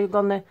only are you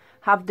going to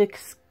have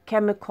this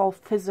chemical,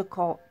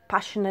 physical,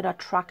 passionate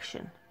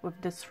attraction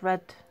with this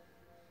red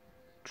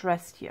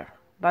dress here,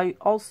 but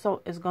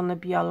also is going to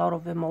be a lot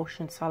of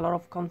emotions, a lot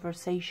of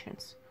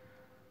conversations.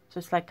 So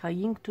it's like a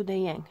yin to the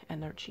yang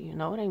energy, you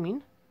know what I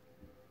mean?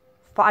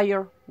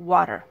 Fire,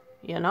 water,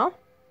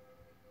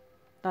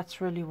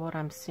 that's really what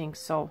I'm seeing.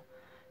 So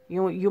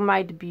you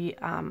might be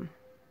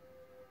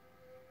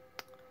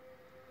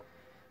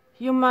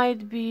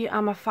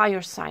a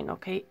fire sign,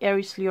 okay?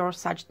 Aries, Leo, or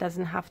Sag,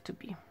 doesn't have to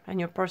be. And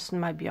your person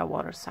might be a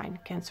water sign,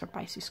 Cancer,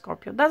 Pisces,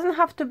 Scorpio. Doesn't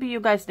have to be you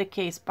guys the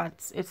case,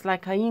 but it's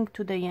like a yin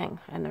to the yang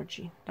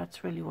energy.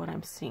 That's really what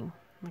I'm seeing,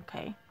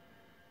 okay?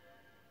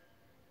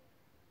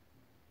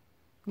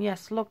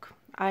 Yes, look,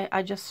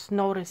 I just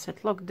noticed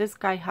it. Look, this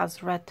guy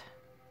has red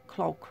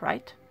cloak,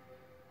 right?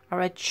 A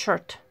red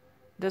shirt.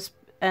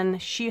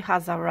 And she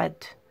has a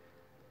red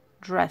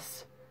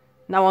dress.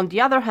 Now, on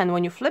the other hand,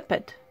 when you flip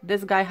it,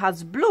 this guy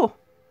has blue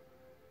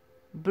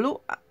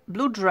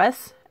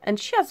dress, and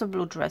she has a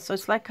blue dress. So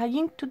it's like a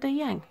yin to the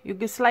yang.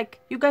 It's like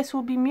you guys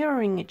will be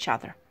mirroring each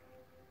other.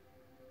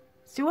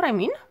 See what I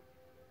mean?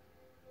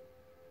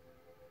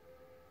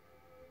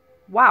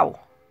 Wow.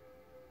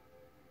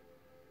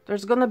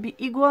 There's gonna be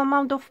equal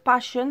amount of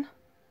passion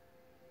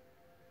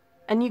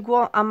and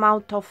equal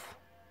amount of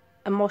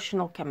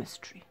emotional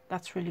chemistry.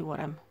 That's really what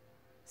I'm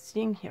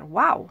seeing here.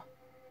 Wow.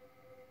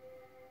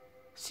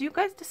 So you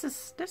guys, this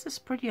is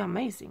pretty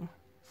amazing.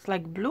 It's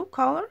like blue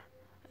color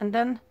and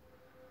then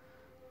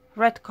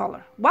red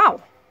color.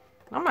 Wow.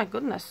 Oh my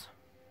goodness.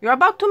 You're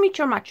about to meet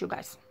your match, you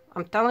guys.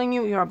 I'm telling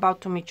you, you're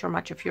about to meet your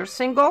match. If you're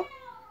single,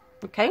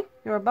 okay,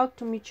 you're about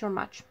to meet your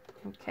match.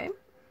 Okay.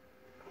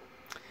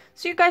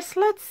 So you guys,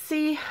 let's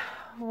see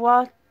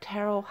what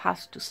Tarot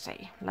has to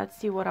say. Let's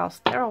see what else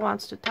Tarot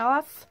wants to tell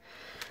us.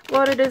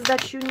 What it is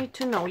that you need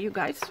to know, you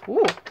guys.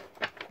 Ooh,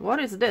 what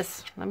is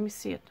this? Let me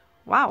see it.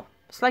 Wow.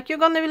 It's like you're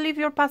going to leave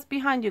your past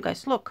behind, you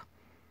guys. Look.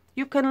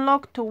 You can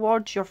look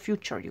towards your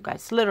future, you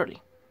guys.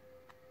 Literally.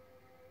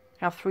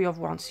 You have 3 of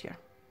Wands here.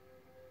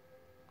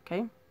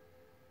 Okay.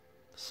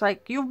 It's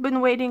like you've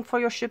been waiting for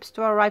your ships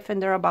to arrive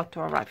and they're about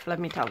to arrive. Let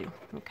me tell you.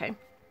 Okay.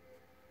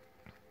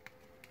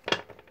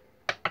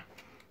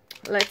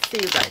 Let's see,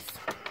 you guys.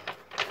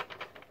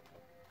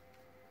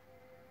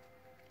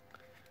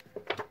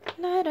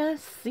 Let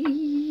us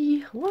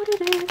see what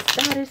it is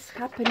that is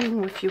happening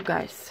with you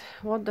guys.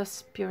 What the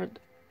Spirit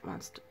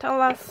wants to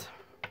tell us.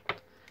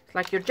 It's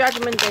like your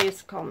judgment day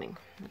is coming.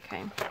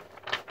 Okay.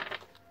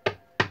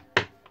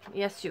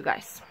 Yes, you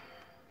guys.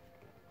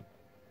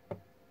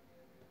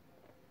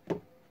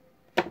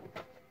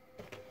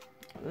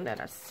 Let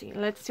us see.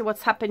 Let's see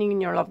what's happening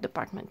in your love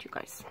department, you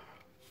guys.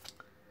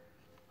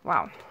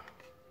 Wow.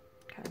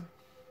 Okay.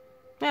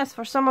 Yes,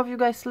 for some of you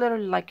guys,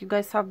 literally, like you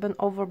guys have been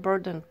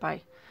overburdened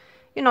by,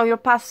 your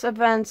past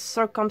events,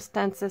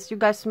 circumstances. You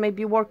guys may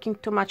be working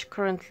too much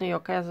currently,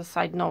 okay, as a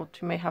side note.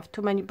 You may have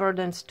too many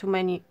burdens, too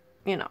many,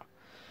 too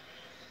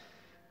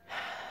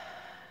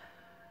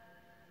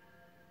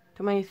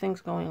many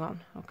things going on,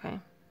 okay?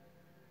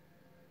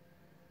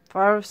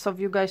 For others of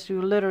you guys,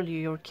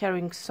 you're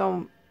carrying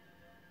so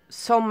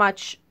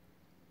much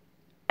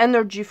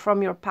energy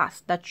from your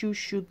past that you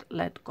should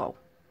let go.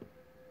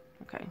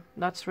 Okay,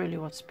 that's really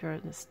what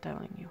Spirit is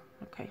telling you,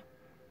 okay?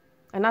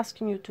 And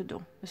asking you to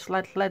do is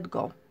let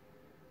go.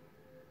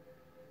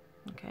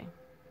 Okay.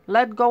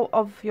 Let go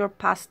of your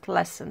past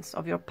lessons,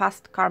 of your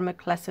past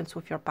karmic lessons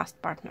with your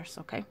past partners,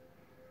 okay?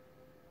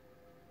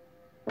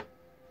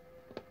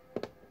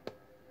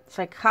 It's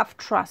like have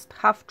trust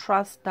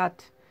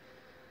that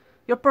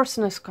your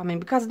person is coming,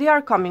 because they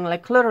are coming,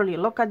 like literally.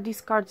 Look at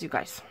these cards, you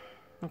guys,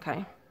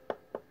 okay?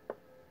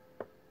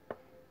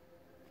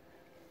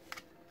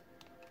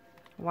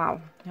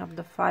 Wow, you have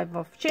the 5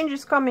 of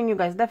changes coming, you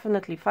guys.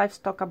 Definitely 5's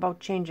talk about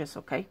changes,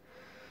 okay?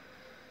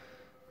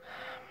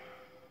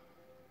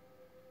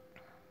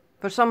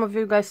 For some of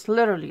you guys,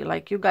 literally,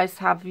 like you guys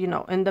have, you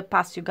know, in the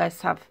past, you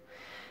guys have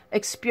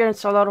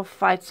experienced a lot of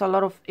fights, a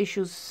lot of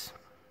issues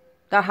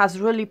that has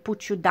really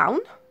put you down,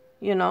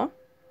 you know,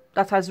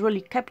 that has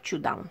really kept you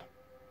down.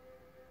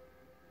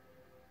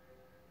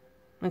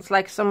 It's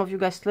like some of you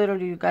guys,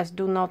 literally, you guys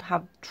do not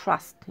have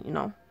trust, you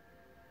know.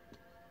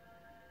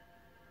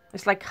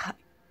 It's like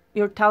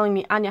you're telling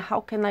me, Anya, how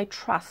can I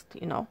trust,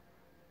 you know,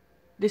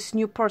 this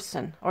new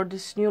person or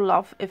this new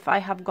love if I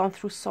have gone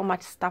through so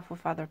much stuff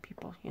with other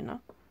people, you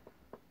know?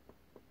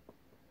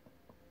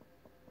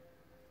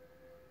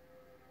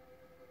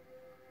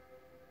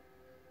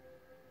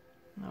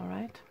 All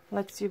right,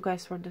 let's see, you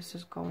guys, where this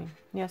is going.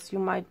 Yes, you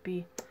might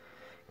be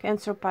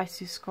Cancer,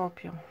 Pisces,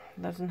 Scorpio.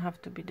 Doesn't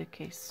have to be the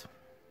case.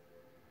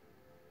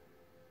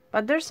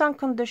 But there's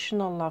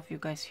unconditional love, you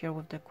guys, here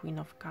with the Queen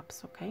of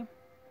Cups, okay?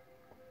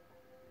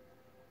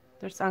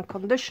 There's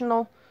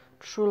unconditional,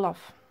 true love,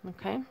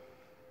 okay?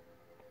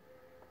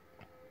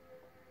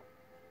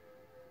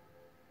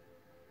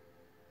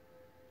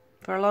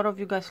 For a lot of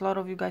you guys,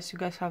 you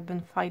guys have been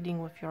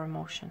fighting with your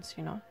emotions,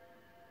 you know?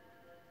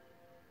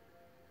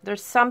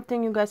 There's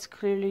something, you guys,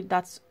 clearly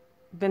that's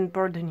been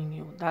burdening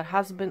you, that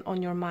has been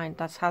on your mind,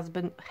 that has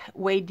been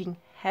weighing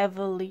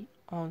heavily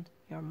on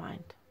your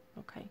mind,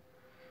 okay?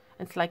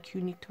 It's like you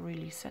need to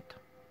release it.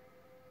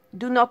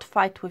 Do not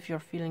fight with your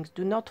feelings.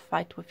 Do not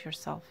fight with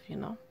yourself, you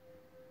know?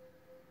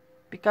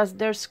 Because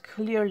there's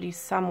clearly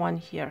someone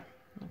here,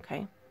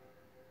 okay?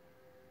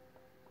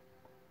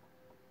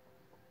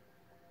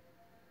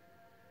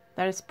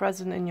 That is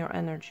present in your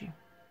energy.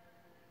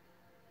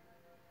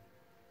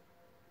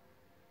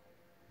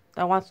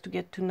 That wants to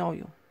get to know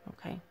you,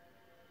 okay?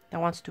 That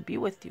wants to be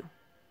with you.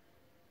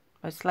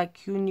 But it's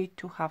like you need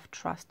to have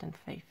trust and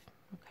faith,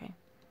 okay?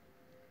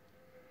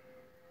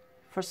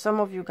 For some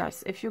of you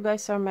guys, if you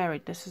guys are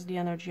married, this is the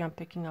energy I'm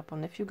picking up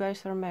on. If you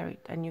guys are married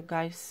and you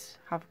guys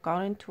have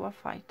gone into a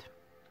fight,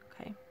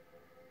 okay?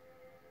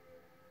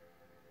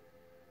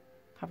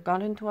 Have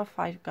gone into a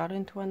fight, got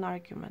into an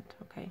argument,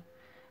 okay?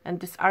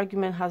 And this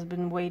argument has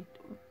been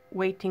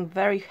weighing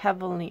very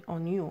heavily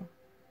on you,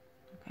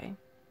 okay?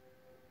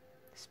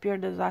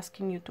 Spirit is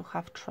asking you to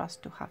have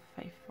trust, to have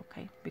faith,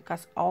 okay?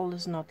 Because all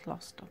is not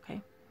lost,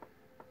 okay?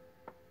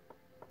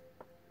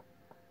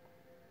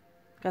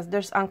 Because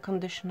there's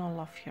unconditional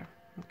love here,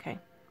 okay?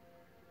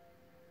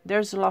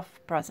 There's love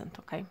present,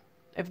 okay?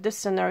 If this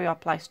scenario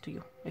applies to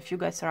you, if you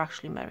guys are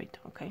actually married,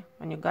 okay?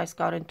 When you guys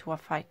got into a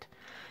fight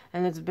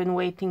and it's been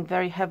weighing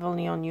very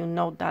heavily on you,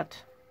 know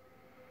that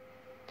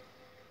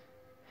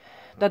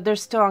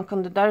there's still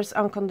there's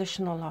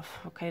unconditional love,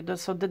 okay?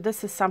 So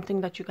this is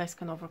something that you guys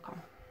can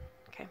overcome.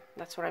 Okay,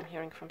 that's what I'm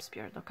hearing from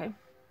Spirit, okay?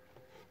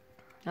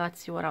 Now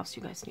let's see what else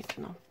you guys need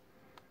to know.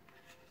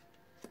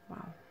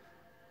 Wow.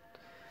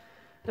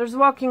 There's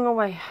walking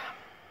away.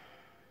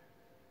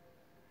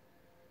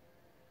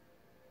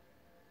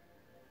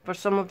 For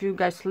some of you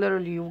guys,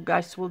 literally, you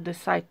guys will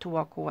decide to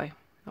walk away,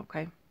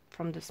 okay,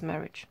 from this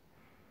marriage.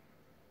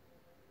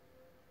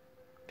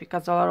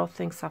 Because a lot of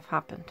things have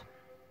happened.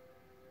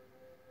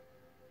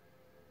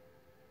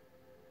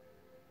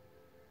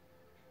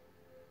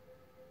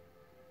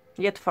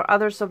 Yet for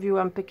others of you,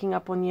 I'm picking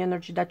up on the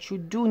energy that you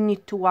do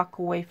need to walk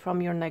away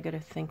from your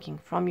negative thinking,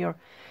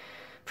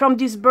 from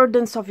these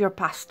burdens of your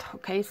past,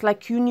 okay? It's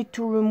like you need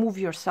to remove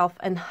yourself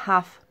and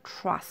have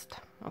trust,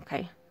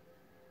 okay?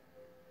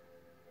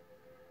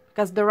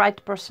 Because the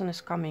right person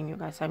is coming, you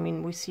guys. I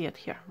mean, we see it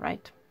here,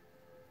 right?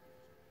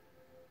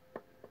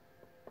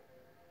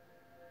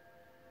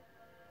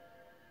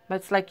 But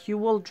it's like you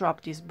will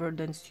drop these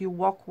burdens. You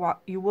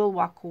will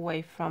walk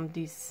away from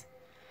these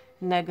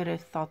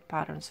negative thought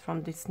patterns,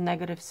 from this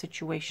negative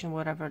situation,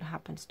 whatever it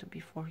happens to be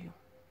for you,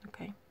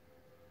 okay?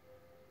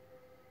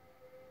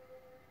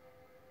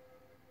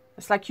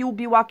 It's like you'll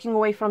be walking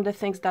away from the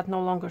things that no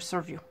longer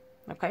serve you,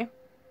 okay?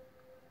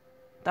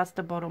 That's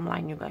the bottom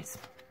line, you guys.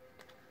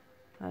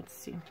 Let's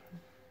see.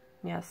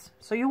 Yes,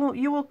 so you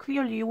will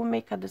clearly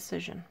make a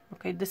decision,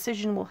 okay?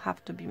 Decision will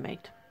have to be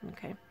made,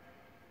 okay?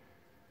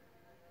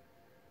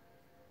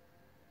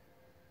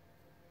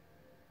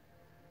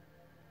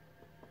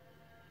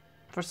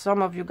 For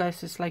some of you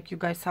guys, it's like you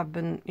guys have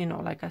been, you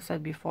know, like I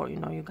said before, you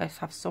know, you guys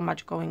have so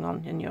much going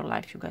on in your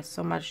life. You guys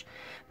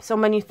so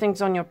many things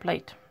on your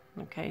plate,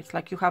 okay? It's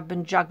like you have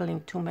been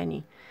juggling too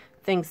many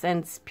things,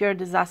 and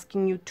Spirit is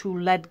asking you to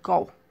let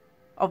go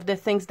of the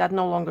things that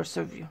no longer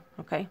serve you,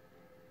 okay?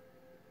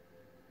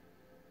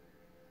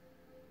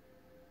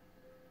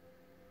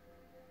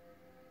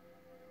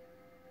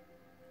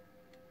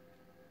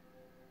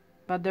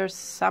 But there's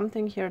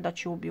something here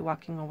that you'll be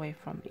walking away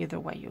from either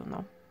way, you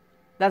know?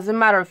 Doesn't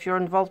matter if you're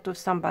involved with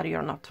somebody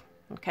or not,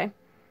 okay?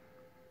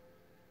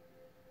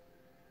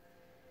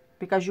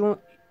 Because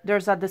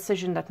there's a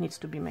decision that needs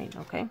to be made,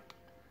 okay?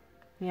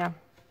 Yeah,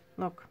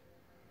 look.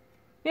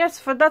 Yes,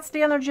 that's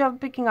the energy I'm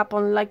picking up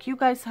on. Like you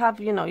guys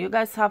have, you know, you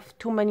guys have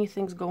too many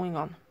things going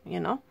on, you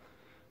know?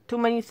 too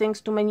many things,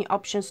 too many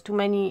options, too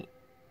many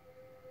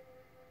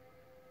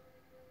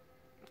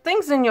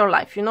things in your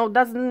life, you know,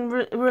 doesn't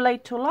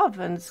relate to love.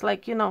 And it's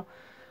like, you know,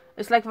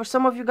 it's like for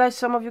some of you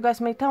guys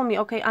may tell me,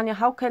 okay, Anya,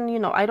 how can, you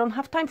know, I don't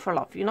have time for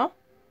love, you know?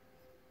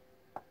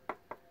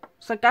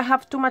 It's like I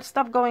have too much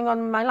stuff going on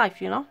in my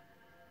life, you know?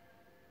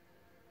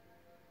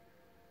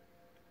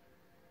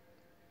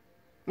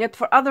 Yet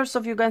for others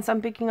of you guys,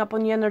 I'm picking up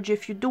on the energy.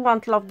 If you do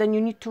want love, then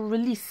you need to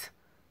release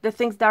the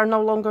things that are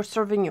no longer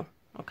serving you,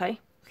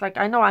 okay? It's like,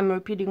 I know I'm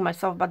repeating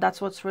myself, but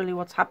that's what's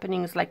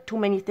happening. Is like too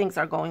many things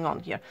are going on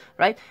here,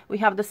 right? We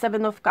have the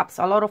 7 of Cups,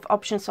 a lot of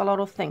options, a lot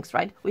of things,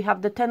 right? We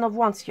have the 10 of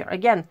Wands here.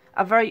 Again,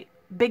 a very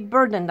big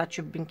burden that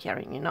you've been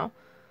carrying, you know?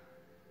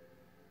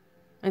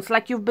 It's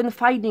like you've been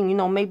fighting, you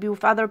know, maybe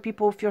with other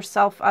people, with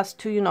yourself, as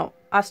to, you know,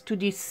 as to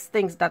these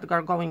things that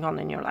are going on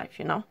in your life,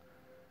 you know?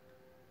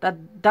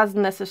 That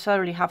doesn't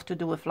necessarily have to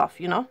do with love,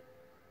 you know?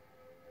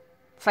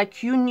 It's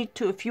like you need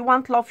to, if you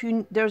want love,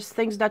 there's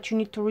things that you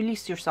need to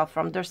release yourself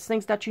from. There's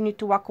things that you need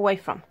to walk away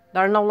from that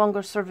are no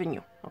longer serving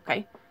you,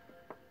 okay?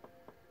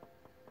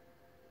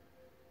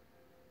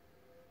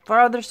 For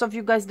others of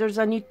you guys, there's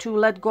a need to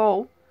let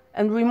go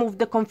and remove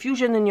the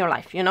confusion in your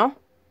life, you know?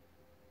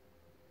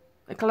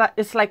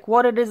 It's like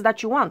what it is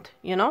that you want,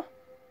 you know?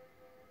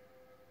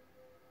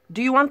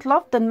 Do you want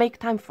love? Then make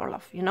time for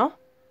love, you know?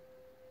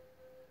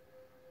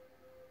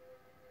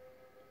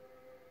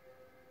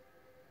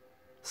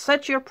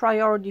 Set your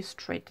priorities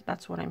straight.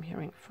 That's what I'm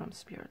hearing from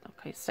Spirit.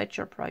 Okay, set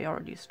your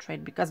priorities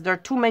straight, because there are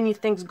too many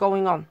things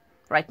going on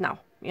right now,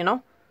 you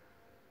know,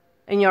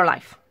 in your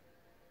life.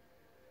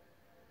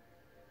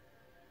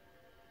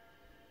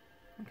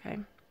 Okay,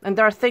 and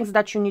there are things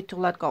that you need to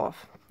let go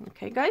of.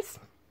 Okay, guys,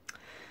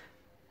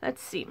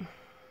 let's see.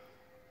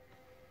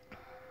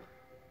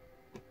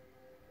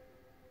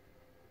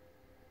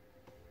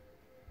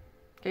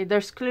 Okay,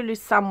 there's clearly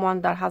someone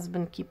that has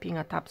been keeping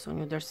tabs on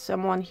you. There's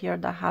someone here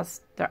that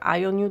has their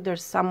eye on you.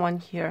 There's someone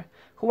here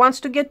who wants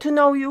to get to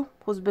know you,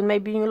 who's been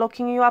maybe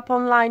looking you up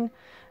online,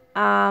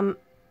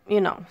 you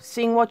know,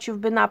 seeing what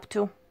you've been up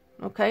to,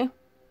 okay?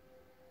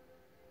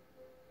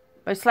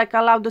 But it's like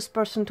allow this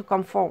person to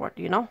come forward,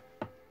 you know?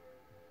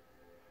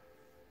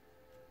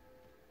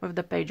 With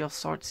the Page of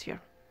Swords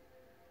here.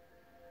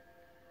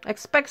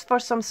 Expect for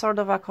some sort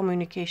of a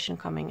communication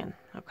coming in,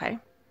 okay?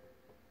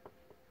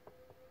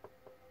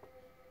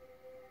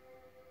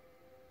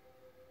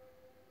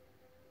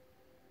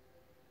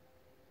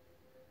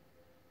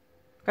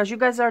 Because you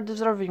guys are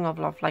deserving of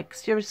love, like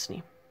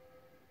seriously,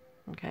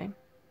 okay?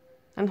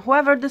 And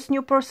whoever this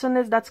new person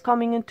is that's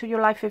coming into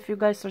your life, if you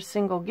guys are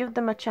single, give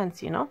them a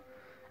chance, you know?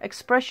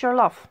 Express your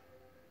love.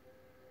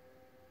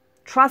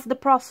 Trust the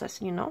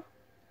process, you know?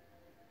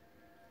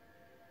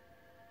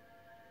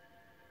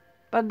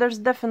 But there's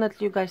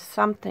definitely, you guys,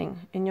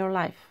 something in your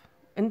life,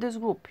 in this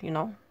group, you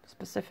know,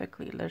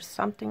 specifically, there's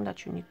something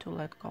that you need to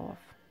let go of.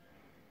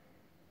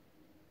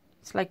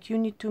 It's like you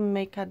need to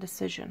make a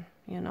decision,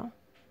 you know?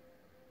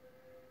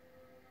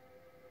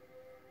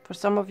 For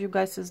some of you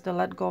guys, is the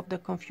let go of the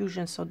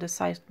confusion, so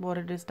decide what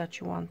it is that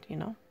you want, you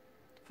know.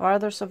 For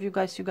others of you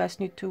guys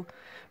need to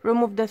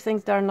remove the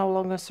things that are no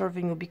longer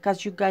serving you,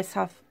 because you guys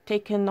have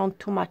taken on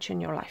too much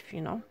in your life,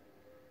 you know.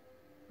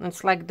 And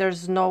it's like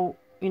there's no,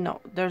 you know,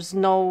 there's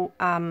no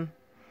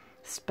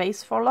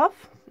space for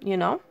love, you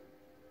know.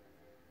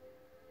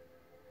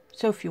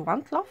 So if you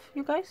want love,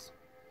 you guys,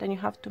 then you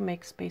have to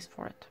make space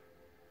for it.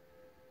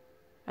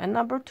 And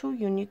number 2,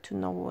 you need to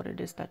know what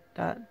it is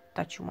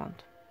that you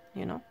want,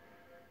 you know.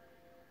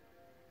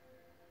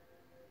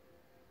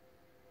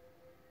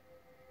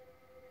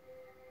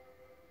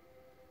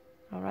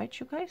 All right,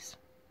 you guys.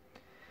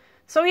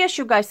 So yes,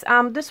 you guys,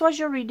 this was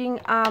your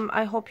reading.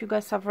 I hope you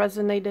guys have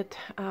resonated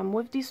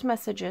with these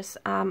messages.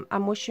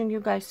 I'm wishing you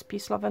guys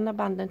peace, love, and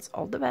abundance,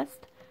 all the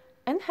best,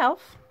 and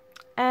health.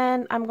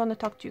 And I'm going to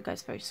talk to you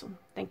guys very soon.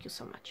 Thank you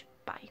so much.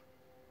 Bye.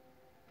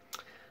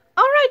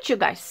 All right, you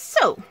guys.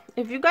 So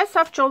if you guys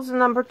have chosen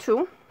number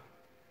 2,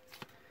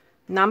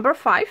 number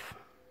 5,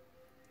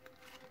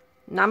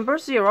 number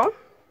 0,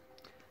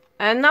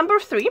 and number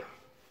 3,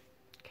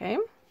 okay,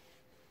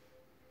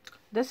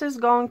 this is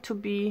going to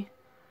be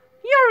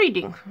your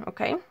reading,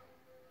 okay?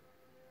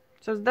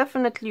 So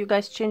definitely, you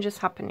guys, change is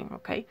happening,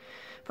 okay?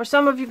 For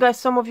some of you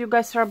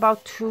guys are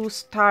about to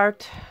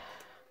start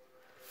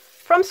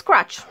from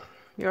scratch.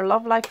 Your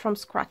love life from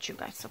scratch, you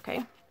guys,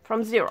 okay?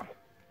 From 0,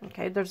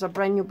 okay? There's a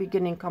brand new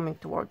beginning coming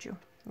towards you,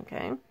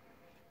 okay?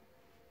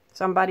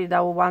 Somebody that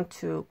will want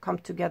to come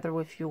together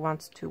with you,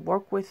 wants to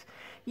work with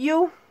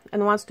you,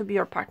 and wants to be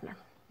your partner,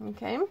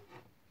 okay?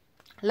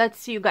 Let's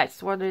see, you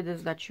guys, what it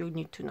is that you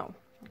need to know.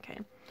 Okay,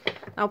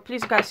 now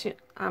please, guys,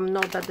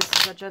 know that this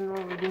is a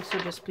general reading, so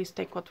just please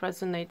take what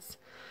resonates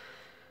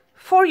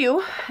for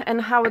you and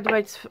how it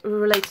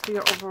relates to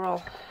your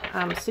overall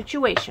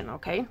situation.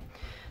 Okay,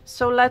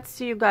 so let's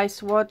see, you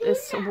guys, what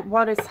is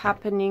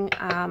happening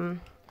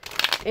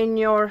in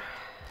your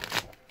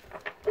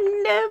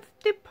love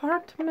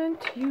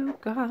department, you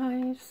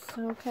guys.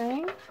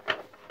 Okay,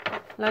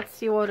 let's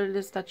see what it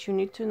is that you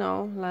need to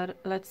know.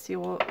 Let's see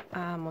what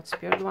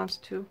Spirit wants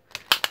to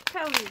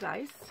tell you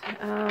guys.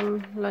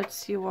 Let's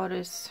see what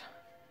is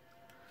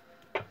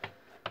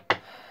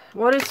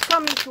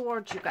coming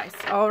towards you guys.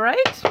 All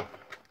right,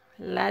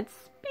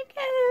 let's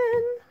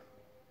begin.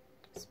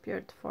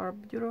 Spirit for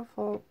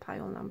beautiful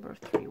pile number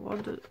 3.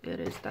 What it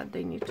is that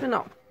they need to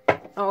know.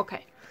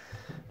 Okay,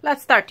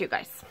 let's start, you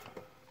guys.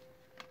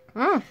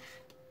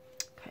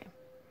 Okay,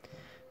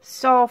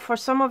 so for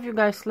some of you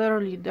guys,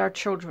 literally there are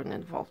children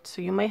involved.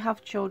 So you may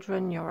have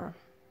children, your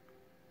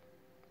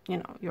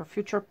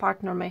future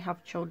partner may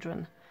have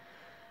children,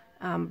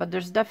 but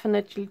there's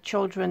definitely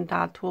children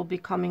that will be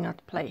coming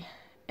at play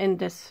in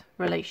this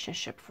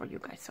relationship for you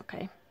guys.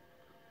 Okay,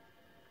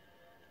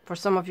 for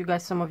some of you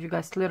guys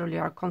literally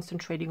are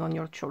concentrating on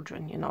your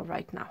children,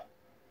 right now.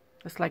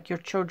 It's like your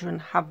children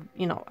have,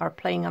 are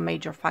playing a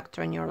major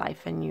factor in your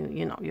life, and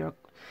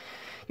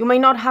you may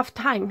not have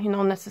time,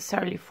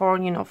 necessarily for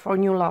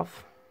new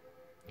love.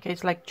 Okay,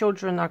 it's like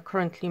children are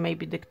currently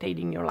maybe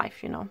dictating your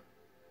life, and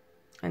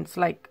it's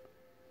like,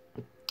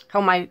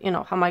 how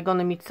am I going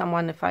to meet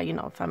someone if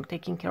I'm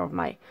taking care of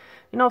my,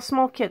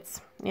 small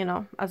kids,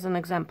 as an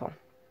example.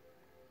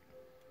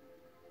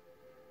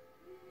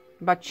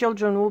 But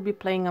children will be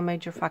playing a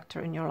major factor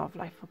in your love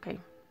life, okay?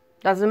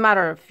 Doesn't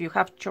matter if you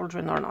have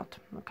children or not,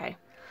 okay?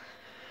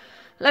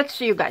 Let's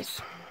see, you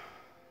guys.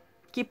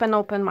 Keep an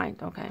open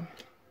mind, okay?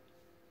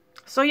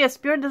 So yes,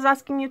 Spirit is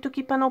asking you to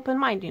keep an open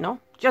mind,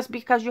 Just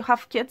because you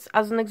have kids,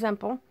 as an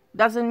example,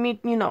 doesn't mean,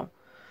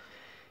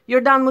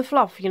 you're done with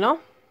love,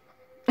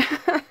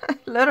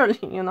 Literally,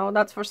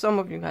 that's for some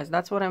of you guys.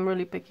 That's what I'm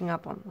really picking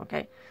up on,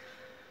 okay?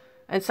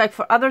 And it's like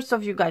for others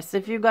of you guys,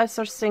 if you guys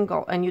are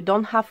single and you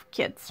don't have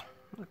kids,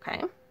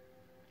 okay,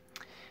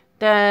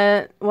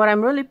 then what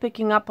I'm really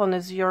picking up on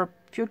is your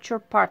future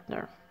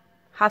partner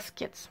has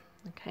kids,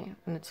 okay?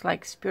 And it's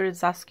like Spirit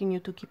is asking you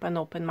to keep an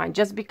open mind.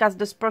 Just because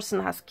this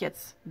person has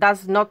kids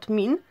does not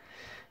mean,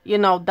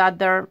 that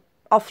they're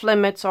off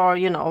limits, or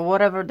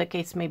whatever the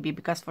case may be.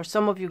 Because for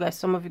some of you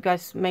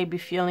guys may be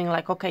feeling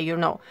like, okay,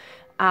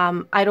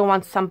 I don't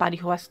want somebody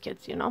who has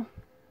kids,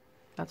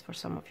 That's for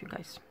some of you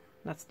guys.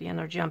 That's the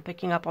energy I'm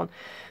picking up on.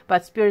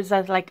 But Spirit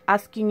is like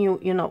asking you,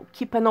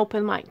 keep an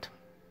open mind,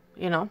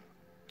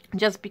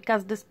 Just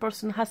because this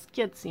person has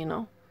kids,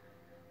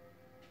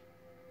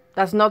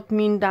 does not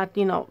mean that,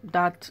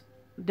 that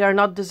they're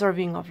not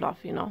deserving of love,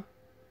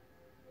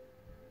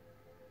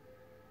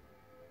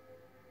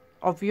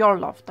 Of your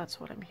love, that's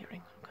what I'm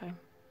hearing, okay?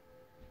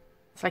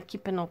 It's like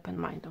keep an open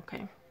mind,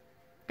 okay?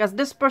 Because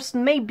this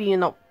person may be,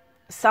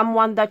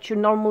 someone that you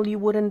normally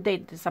wouldn't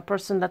date. It's a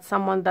person that's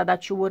someone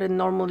that you wouldn't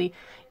normally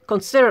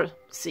consider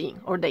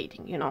seeing or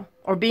dating,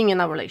 or being in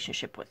a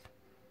relationship with.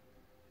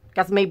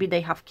 Because maybe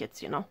they have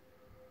kids,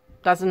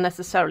 Doesn't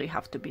necessarily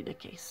have to be the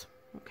case,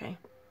 okay?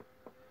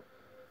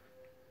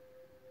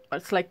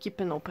 But it's like keep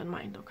an open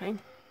mind, okay?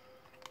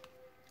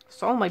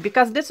 Soulmate,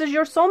 because this is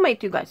your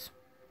soulmate, you guys.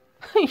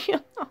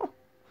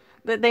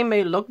 They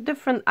may look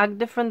different, act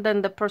different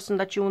than the person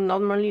that you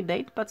normally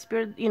date, but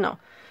Spirit,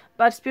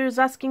 but Spirit is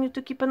asking you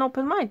to keep an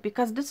open mind,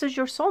 because this is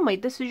your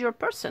soulmate, this is your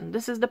person,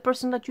 this is the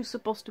person that you're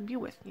supposed to be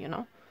with,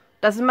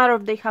 Doesn't matter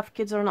if they have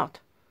kids or not,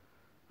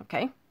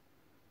 okay?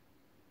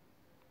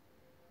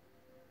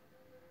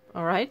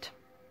 All right.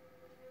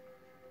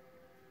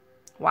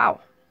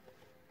 Wow.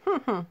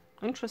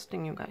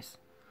 Interesting, you guys.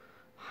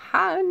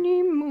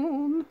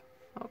 Honeymoon.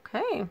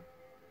 Okay.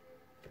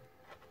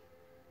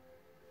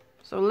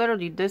 So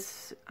literally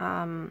this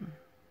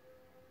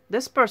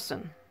this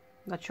person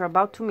that you're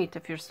about to meet,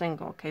 if you're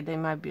single, okay, they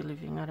might be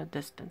living at a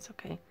distance,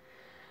 okay?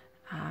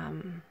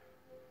 I'm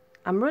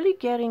really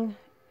getting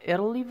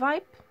Italy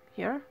vibe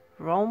here.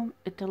 Rome,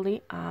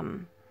 Italy.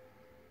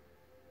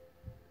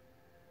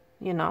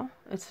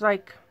 It's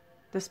like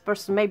this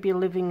person may be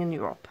living in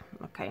Europe,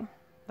 okay?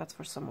 That's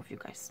for some of you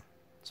guys.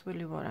 It's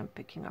really what I'm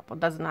picking up. It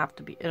doesn't have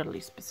to be Italy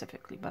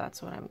specifically, but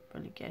that's what I'm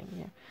really getting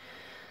here.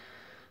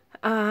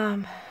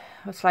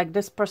 It's like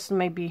this person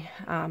may be,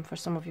 for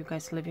some of you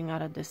guys, living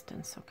at a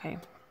distance, okay?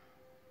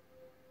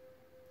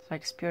 It's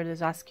like Spirit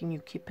is asking you,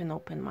 keep an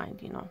open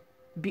mind,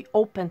 Be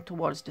open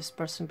towards this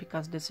person,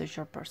 because this is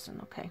your person,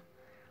 okay?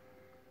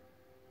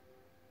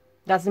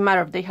 Doesn't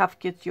matter if they have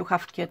kids, you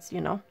have kids,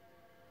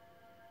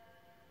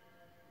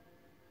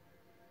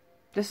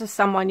 This is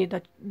someone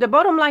that, the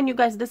bottom line, you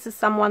guys, this is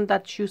someone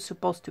that you're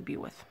supposed to be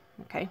with,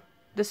 okay?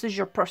 This is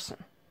your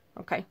person,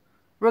 okay?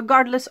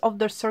 Regardless of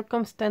their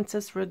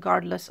circumstances,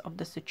 regardless of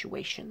the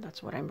situation.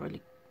 That's what I'm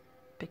really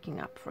picking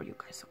up for you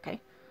guys,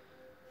 okay?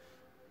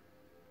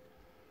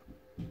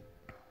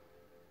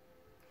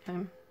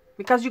 Okay.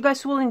 Because you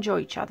guys will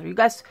enjoy each other. You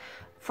guys,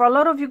 for a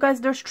lot of you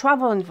guys, there's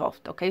travel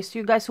involved, okay? So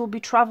you guys will be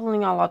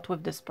traveling a lot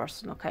with this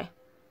person, okay?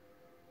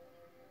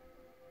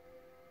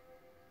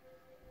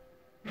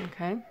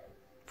 Okay.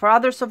 For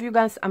others of you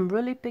guys, I'm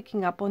really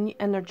picking up on the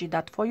energy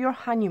that for your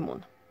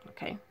honeymoon,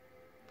 okay,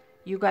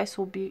 you guys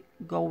will be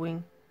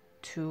going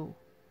to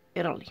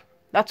Italy.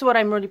 That's what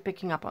I'm really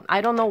picking up on.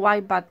 I don't know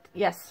why, but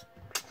yes.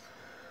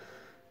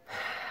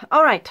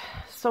 All right,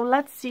 so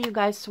let's see, you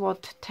guys,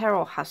 what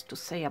Tarot has to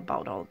say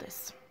about all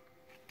this.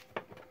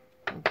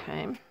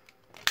 Okay.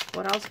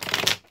 What else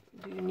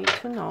do you need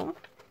to know?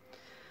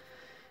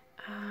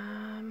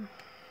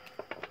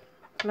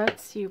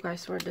 Let's see, you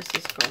guys, where this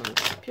is going.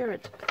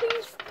 Spirit,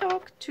 please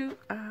talk to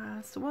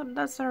us. What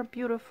does our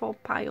beautiful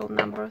pile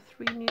number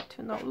 3 need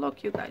to know?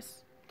 Look, you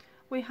guys,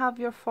 we have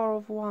your 4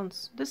 of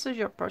Wands. This is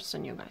your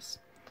person, you guys.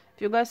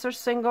 If you guys are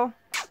single,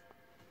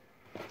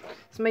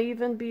 this may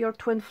even be your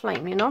twin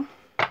flame, you know,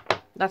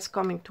 that's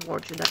coming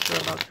towards you, that you're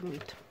about to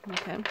meet.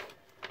 Okay,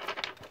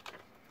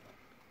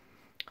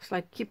 it's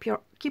like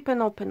keep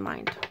an open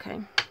mind. Okay,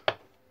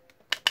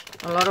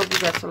 a lot of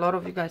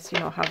you guys, you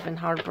know, have been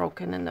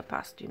heartbroken in the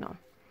past, you know,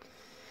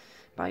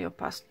 by your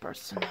past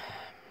person.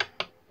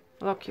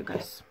 Look, you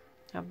guys,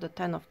 you have the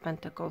 10 of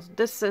Pentacles.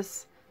 This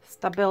is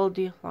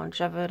stability,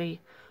 longevity,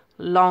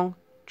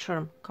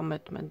 long-term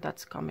commitment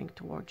that's coming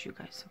towards you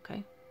guys.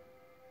 Okay,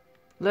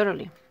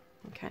 literally.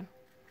 Okay,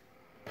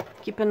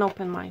 keep an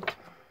open mind.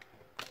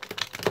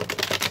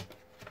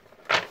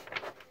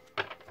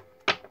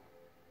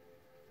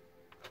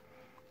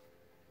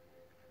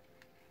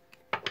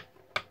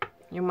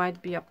 You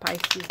might be a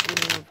Pisces,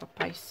 dealing with a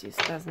Pisces.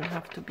 Doesn't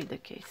have to be the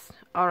case.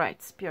 All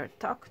right, Spirit,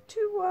 talk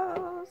to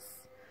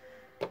us.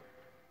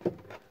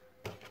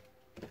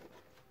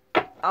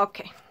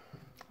 Okay,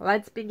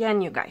 let's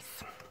begin, you guys.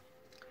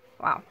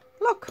 Wow,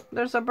 look,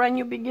 there's a brand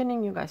new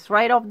beginning, you guys,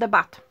 right off the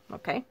bat.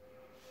 Okay,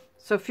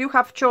 so if you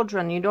have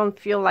children, you don't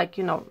feel like,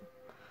 you know,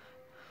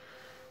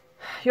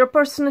 your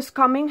person is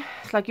coming.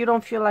 It's like you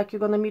don't feel like you're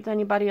going to meet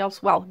anybody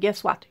else. Well,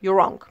 guess what? You're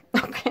wrong.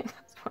 Okay,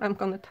 what I'm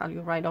going to tell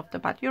you right off the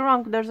bat. You're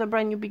wrong. There's a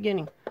brand new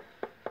beginning.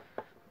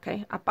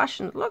 Okay, a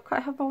passionate, look, I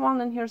have a 1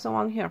 and here's a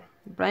 1 here.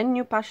 Brand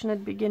new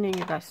passionate beginning,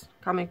 you guys,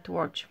 coming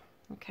towards you.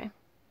 Okay.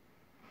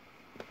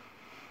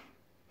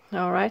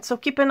 All right, so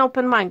keep an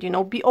open mind, you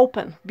know, be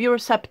open, be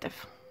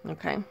receptive.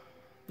 Okay,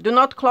 do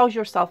not close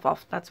yourself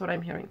off. That's what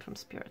I'm hearing from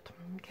Spirit.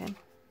 Okay.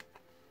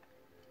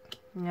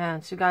 Yeah,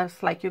 so you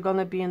guys, like, you're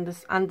gonna be in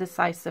this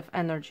undecisive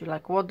energy,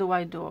 like, what do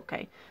I do?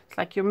 Okay, it's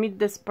like you meet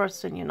this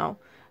person, you know,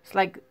 it's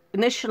like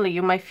initially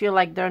you might feel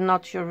like they're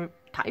not your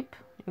type.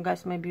 You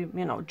guys may be,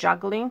 you know,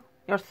 juggling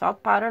your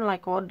thought pattern,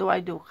 like, what do I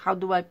do? How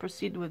do I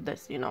proceed with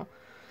this, you know?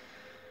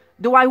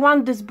 Do I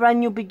want this brand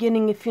new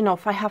beginning if, you know,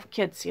 if I have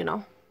kids, you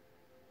know?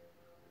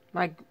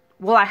 Like,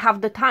 will I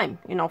have the time,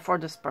 you know, for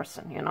this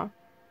person, you know?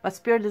 But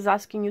Spirit is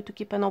asking you to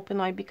keep an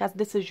open eye, because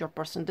this is your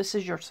person, this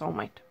is your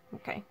soulmate,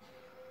 okay?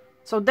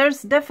 So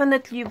there's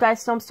definitely, you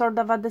guys, some sort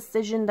of a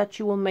decision that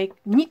you will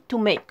need to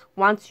make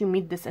once you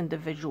meet this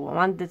individual,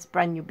 once this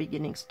brand new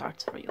beginning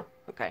starts for you,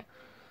 okay?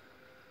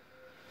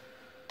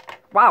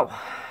 Wow.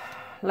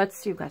 Let's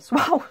see, you guys.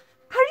 Wow.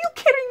 Are you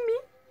kidding me?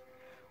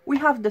 We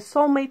have the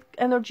soulmate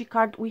energy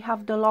card. We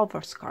have the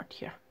lovers card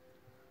here.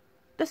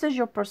 This is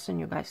your person,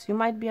 you guys. You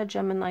might be a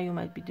Gemini. You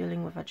might be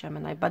dealing with a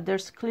Gemini. But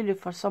there's clearly,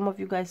 for some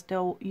of you guys,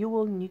 though, you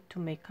will need to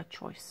make a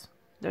choice.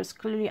 There's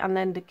clearly an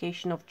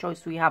indication of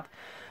choice. We have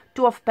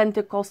 2 of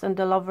Pentacles, and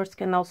the lovers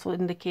can also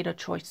indicate a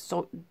choice.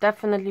 So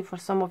definitely for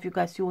some of you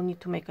guys, you will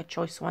need to make a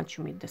choice once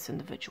you meet this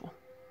individual.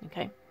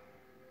 Okay?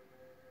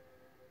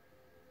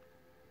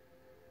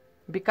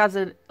 Because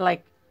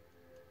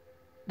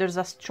there's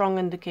a strong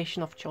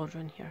indication of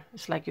children here.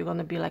 It's like you're going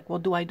to be like,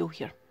 what do I do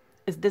here?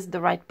 Is this the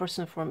right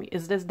person for me?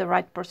 Is this the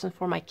right person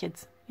for my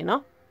kids? You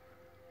know?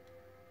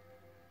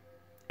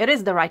 It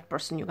is the right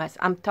person, you guys.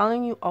 I'm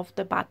telling you off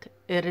the bat,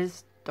 it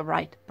is the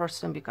right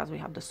person, because we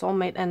have the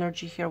soulmate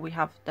energy here. We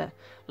have the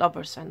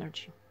lover's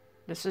energy.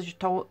 This is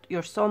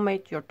your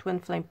soulmate, your twin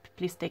flame.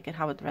 Please take it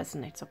how it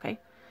resonates, okay?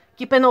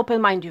 Keep an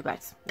open mind, you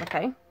guys,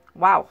 okay?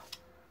 Wow.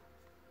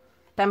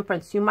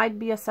 Temperance, you might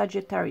be a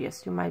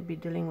Sagittarius. You might be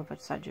dealing with a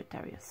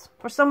Sagittarius.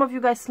 For some of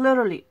you guys,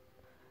 literally,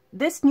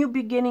 this new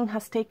beginning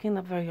has taken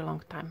a very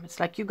long time. It's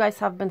like you guys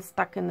have been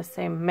stuck in the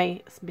same,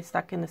 may be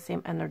stuck in the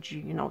same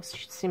energy, you know, it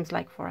seems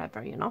like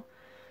forever, you know?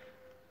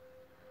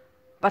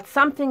 But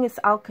something is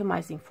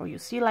alchemizing for you.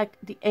 See, like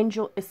the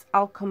angel is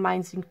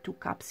alchemizing 2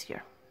 cups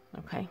here,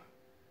 okay?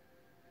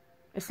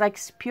 It's like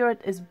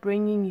Spirit is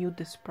bringing you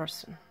this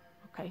person,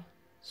 okay?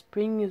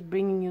 Spring is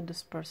bringing you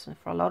this person.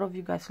 For a lot of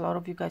you guys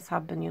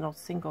have been, you know,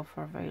 single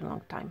for a very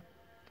long time.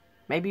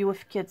 Maybe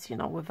with kids, you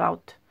know,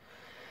 without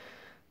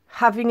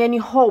having any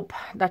hope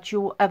that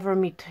you will ever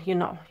meet, you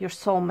know, your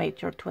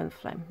soulmate, your twin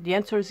flame. The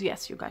answer is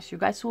yes, you guys. You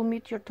guys will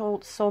meet your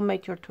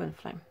soulmate, your twin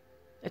flame.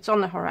 It's on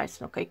the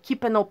horizon, okay?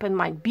 Keep an open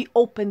mind. Be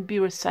open, be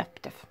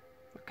receptive,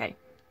 okay?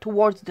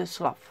 Towards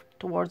this love,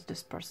 towards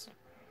this person,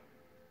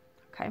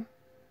 okay?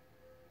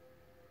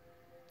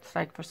 It's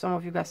like for some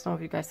of you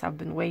guys have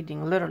been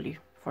waiting literally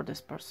for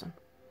this person.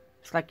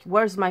 It's like,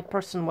 where's my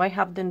person? Why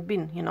have they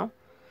been, you know?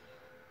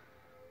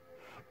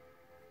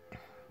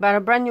 But a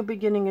brand new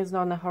beginning is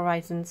on the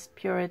horizon.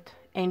 Spirit,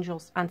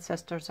 angels,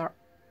 ancestors are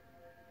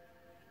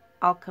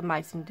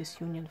alchemizing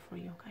this union for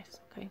you guys,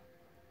 okay?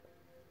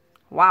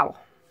 Wow.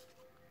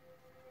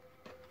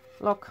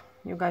 Look,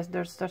 you guys,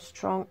 there's the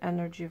strong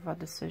energy of a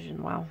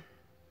decision. Wow.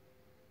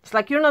 It's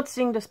like you're not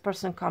seeing this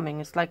person coming.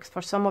 It's like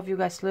for some of you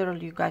guys,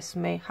 literally, you guys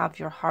may have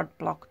your heart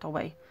blocked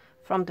away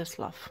from this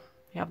love.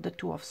 You have the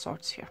 2 of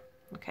Swords here,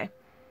 okay?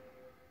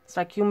 It's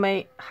like you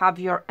may have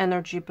your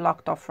energy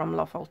blocked off from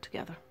love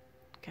altogether.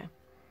 Okay.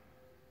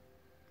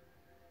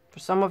 For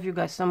some of you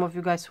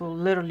guys will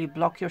literally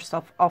block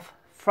yourself off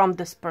from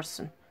this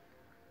person.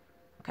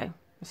 Okay.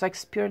 It's like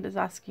Spirit is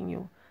asking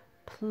you,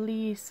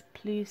 please,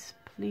 please,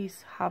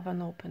 please have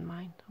an open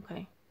mind.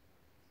 Okay.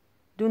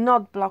 Do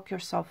not block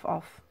yourself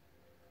off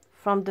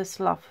from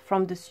this love,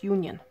 from this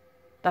union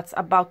that's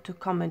about to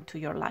come into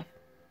your life.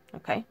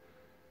 Okay.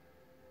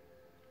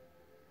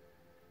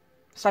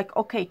 It's like,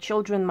 okay,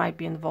 children might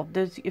be involved.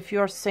 If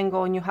you're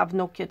single and you have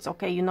no kids,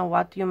 okay, you know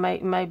what, you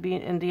may be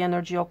in the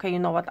energy, okay, you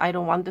know what, I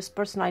don't want this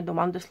person, I don't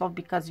want this love,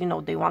 because, you know,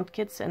 they want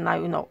kids, and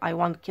I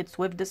want kids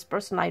with this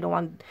person. I don't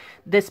want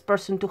this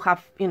person to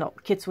have, you know,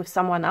 kids with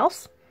someone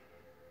else.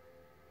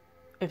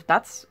 If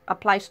that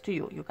applies to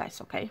you, you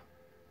guys, okay,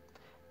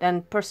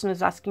 then person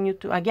is asking you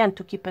to, again,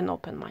 to keep an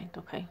open mind,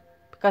 okay,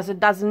 because it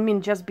doesn't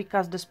mean just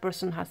because this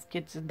person has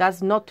kids, it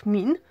does not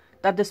mean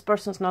that this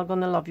person's not going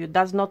to love you. It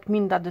does not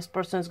mean that this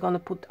person is going to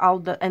put all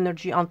the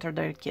energy onto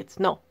their kids.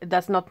 No, it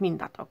does not mean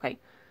that, okay?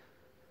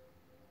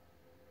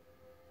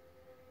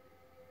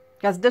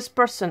 Because this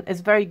person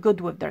is very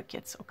good with their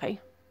kids, okay?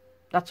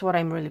 That's what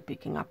I'm really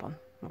picking up on,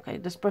 okay?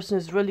 This person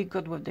is really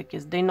good with their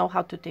kids. They know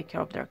how to take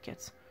care of their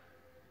kids.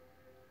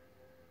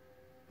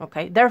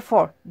 Okay?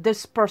 Therefore,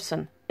 this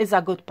person is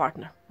a good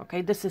partner,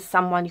 okay? This is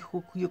someone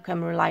who you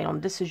can rely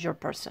on. This is your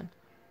person,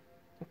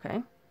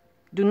 okay?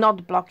 Do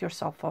not block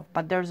yourself off,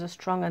 but there's a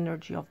strong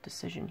energy of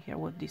decision here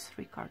with these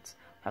three cards.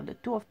 We have the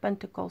Two of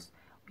Pentacles,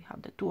 we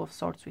have the Two of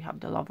Swords, we have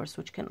the Lovers,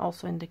 which can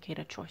also indicate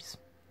a choice,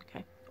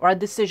 okay, or a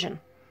decision.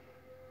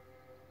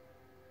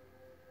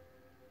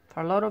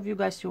 For a lot of you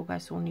guys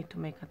will need to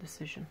make a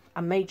decision,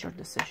 a major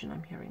decision,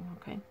 I'm hearing,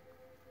 okay?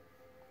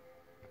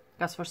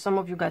 Because for some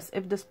of you guys,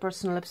 if this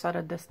person lives at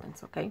a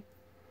distance, okay,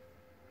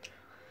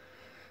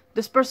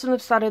 this person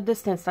lives at a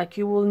distance, like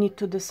you will need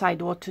to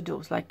decide what to do.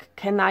 It's like,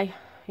 can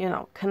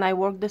I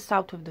work this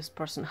out with this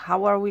person?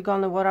 What are we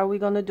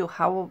gonna do?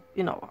 How,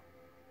 you know,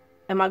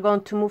 am I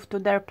going to move to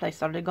their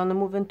place? Are they gonna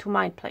move into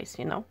my place?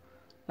 You know,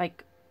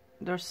 like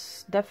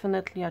there's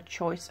definitely a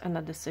choice and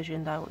a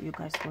decision that you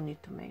guys will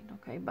need to make,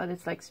 okay? But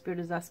it's like Spirit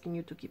is asking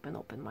you to keep an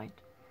open mind,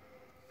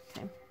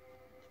 okay?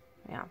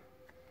 Yeah.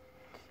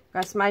 You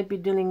guys might be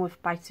dealing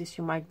with Pisces.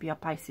 You might be a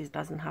Pisces.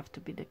 Doesn't have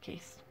to be the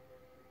case.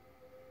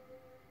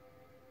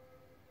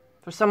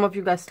 For some of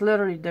you guys,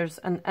 literally, there's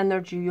an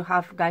energy you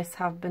guys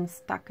have been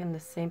stuck in the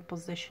same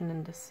position,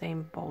 in the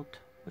same boat,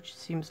 which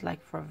seems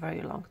like for a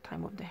very long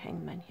time with the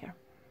Hangman here.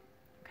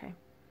 Okay.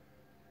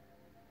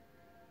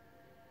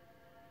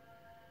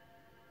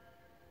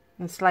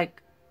 It's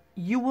like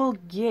you will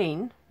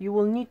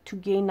need to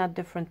gain a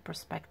different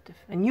perspective,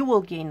 and you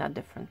will gain a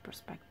different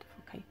perspective,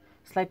 okay?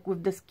 It's like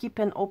with this keep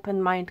an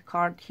open mind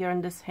card here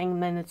in this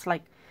Hangman, it's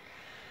like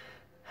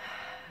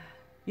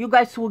you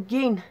guys will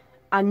gain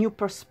a new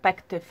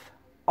perspective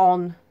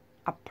on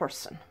a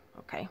person,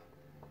 okay?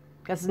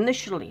 Because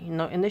initially,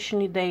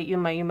 you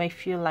may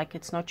feel like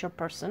it's not your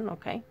person,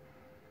 okay?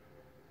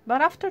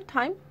 But after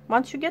time,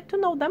 once you get to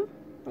know them,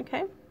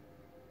 okay,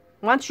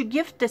 once you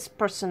give this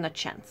person a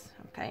chance,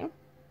 okay,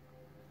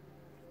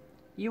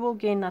 you will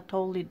gain a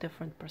totally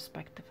different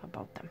perspective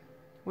about them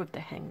with the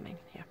Hangman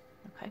here,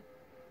 okay?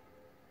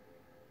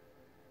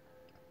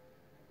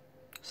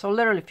 So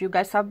literally, if you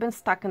guys have been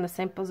stuck in the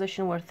same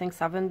position where things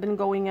haven't been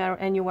going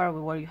anywhere,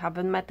 where you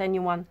haven't met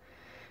anyone,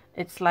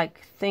 it's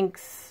like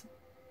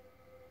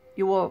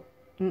you will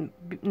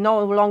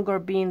no longer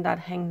be in that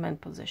Hangman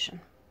position,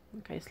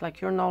 okay? It's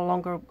like you're no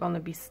longer going to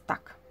be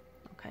stuck,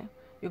 okay?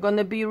 You're going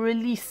to be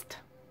released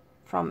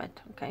from it,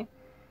 okay?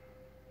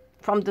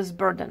 From this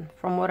burden,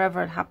 from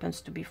whatever it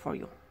happens to be for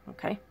you,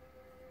 okay?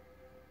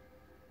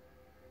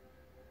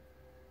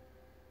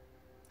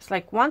 It's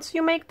like once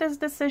you make this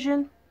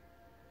decision,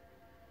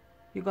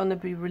 you're going to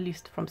be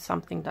released from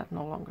something that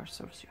no longer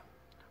serves you,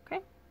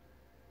 okay?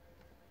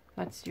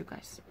 Let's see, you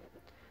guys.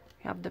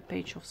 We have the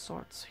Page of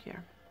Swords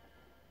here.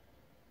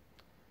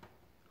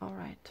 All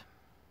right.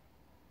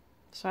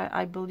 So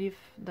I believe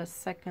the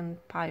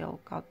second pile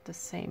got the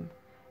same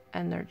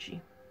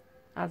energy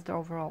as the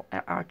overall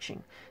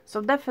arching. So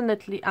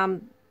definitely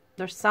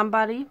there's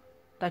somebody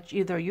that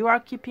either you are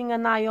keeping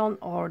an eye on,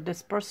 or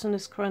this person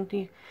is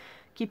currently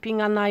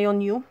keeping an eye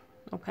on you,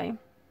 okay?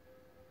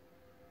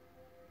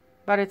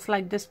 But it's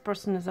like this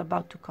person is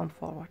about to come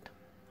forward,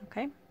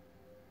 okay?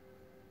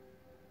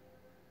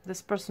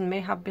 This person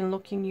may have been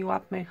looking you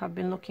up, may have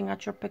been looking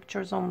at your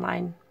pictures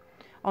online,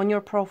 on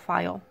your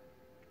profile,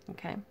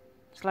 okay?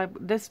 It's like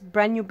this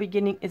brand new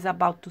beginning is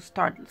about to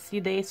start. See,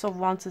 the Ace of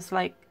Wands is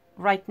like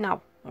right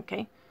now,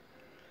 okay?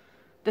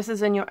 This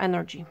is in your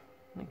energy,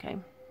 okay?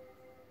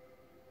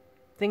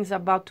 Things are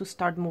about to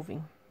start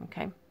moving,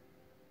 okay?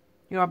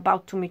 You're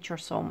about to meet your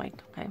soulmate,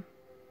 okay?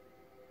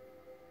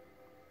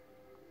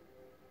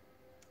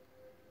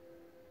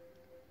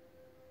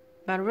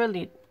 But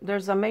really,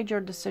 there's a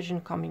major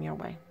decision coming your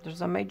way.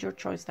 There's a major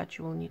choice that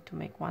you will need to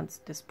make once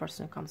this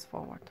person comes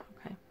forward,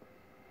 okay?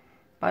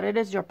 But it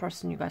is your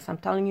person, you guys. I'm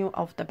telling you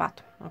off the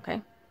bat,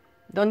 okay?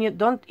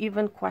 Don't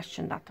even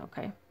question that,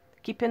 okay?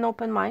 Keep an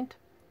open mind.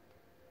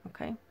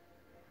 okay?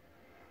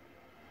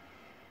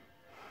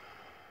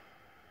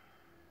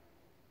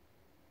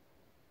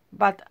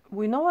 But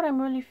we know what I'm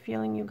really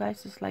feeling, you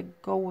guys, is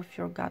like go with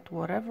your gut,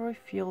 whatever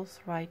feels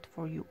right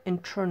for you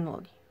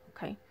internally,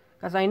 okay?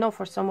 Because I know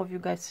for some of you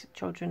guys,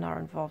 children are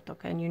involved,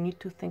 okay? And you need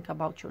to think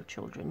about your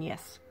children,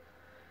 yes.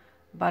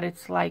 But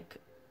it's like,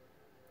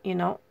 you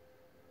know,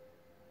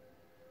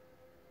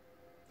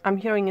 I'm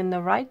hearing in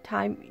the right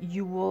time,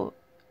 you will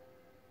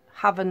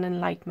have an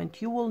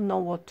enlightenment. You will know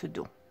what to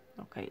do,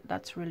 okay?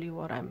 That's really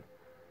what I'm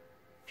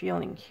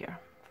feeling here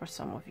for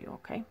some of you,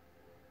 okay?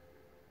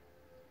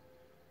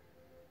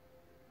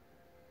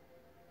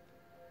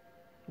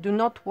 Do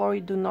not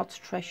worry, do not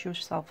stress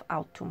yourself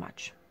out too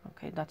much,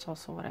 okay? That's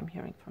also what I'm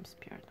hearing from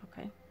Spirit,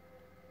 okay?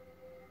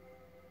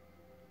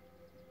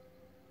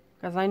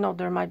 Because I know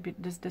there might be,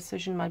 this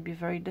decision might be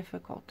very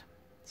difficult.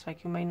 It's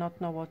like you may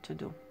not know what to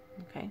do,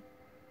 okay?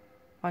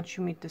 Once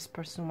you meet this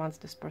person, once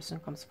this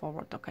person comes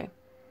forward, okay?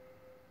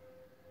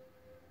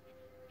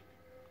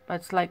 But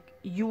it's like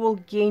you will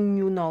gain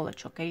new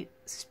knowledge, okay?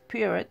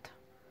 Spirit,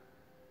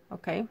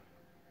 okay,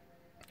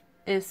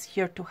 is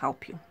here to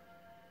help you,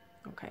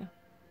 okay?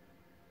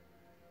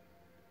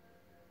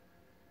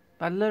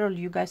 But literally,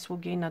 you guys will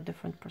gain a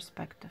different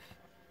perspective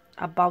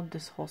about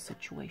this whole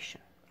situation,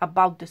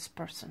 about this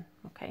person,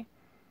 okay?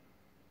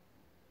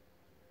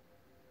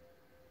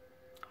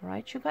 All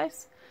right, you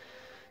guys?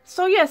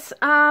 So yes,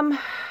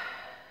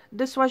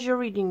 this was your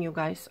reading, you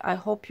guys. I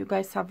hope you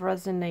guys have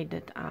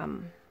resonated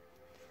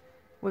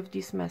with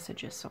these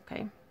messages,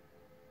 okay?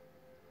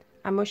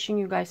 I'm wishing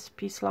you guys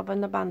peace, love,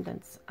 and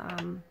abundance.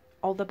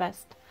 All the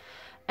best.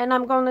 And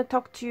I'm going to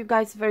talk to you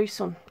guys very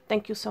soon.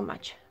 Thank you so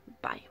much.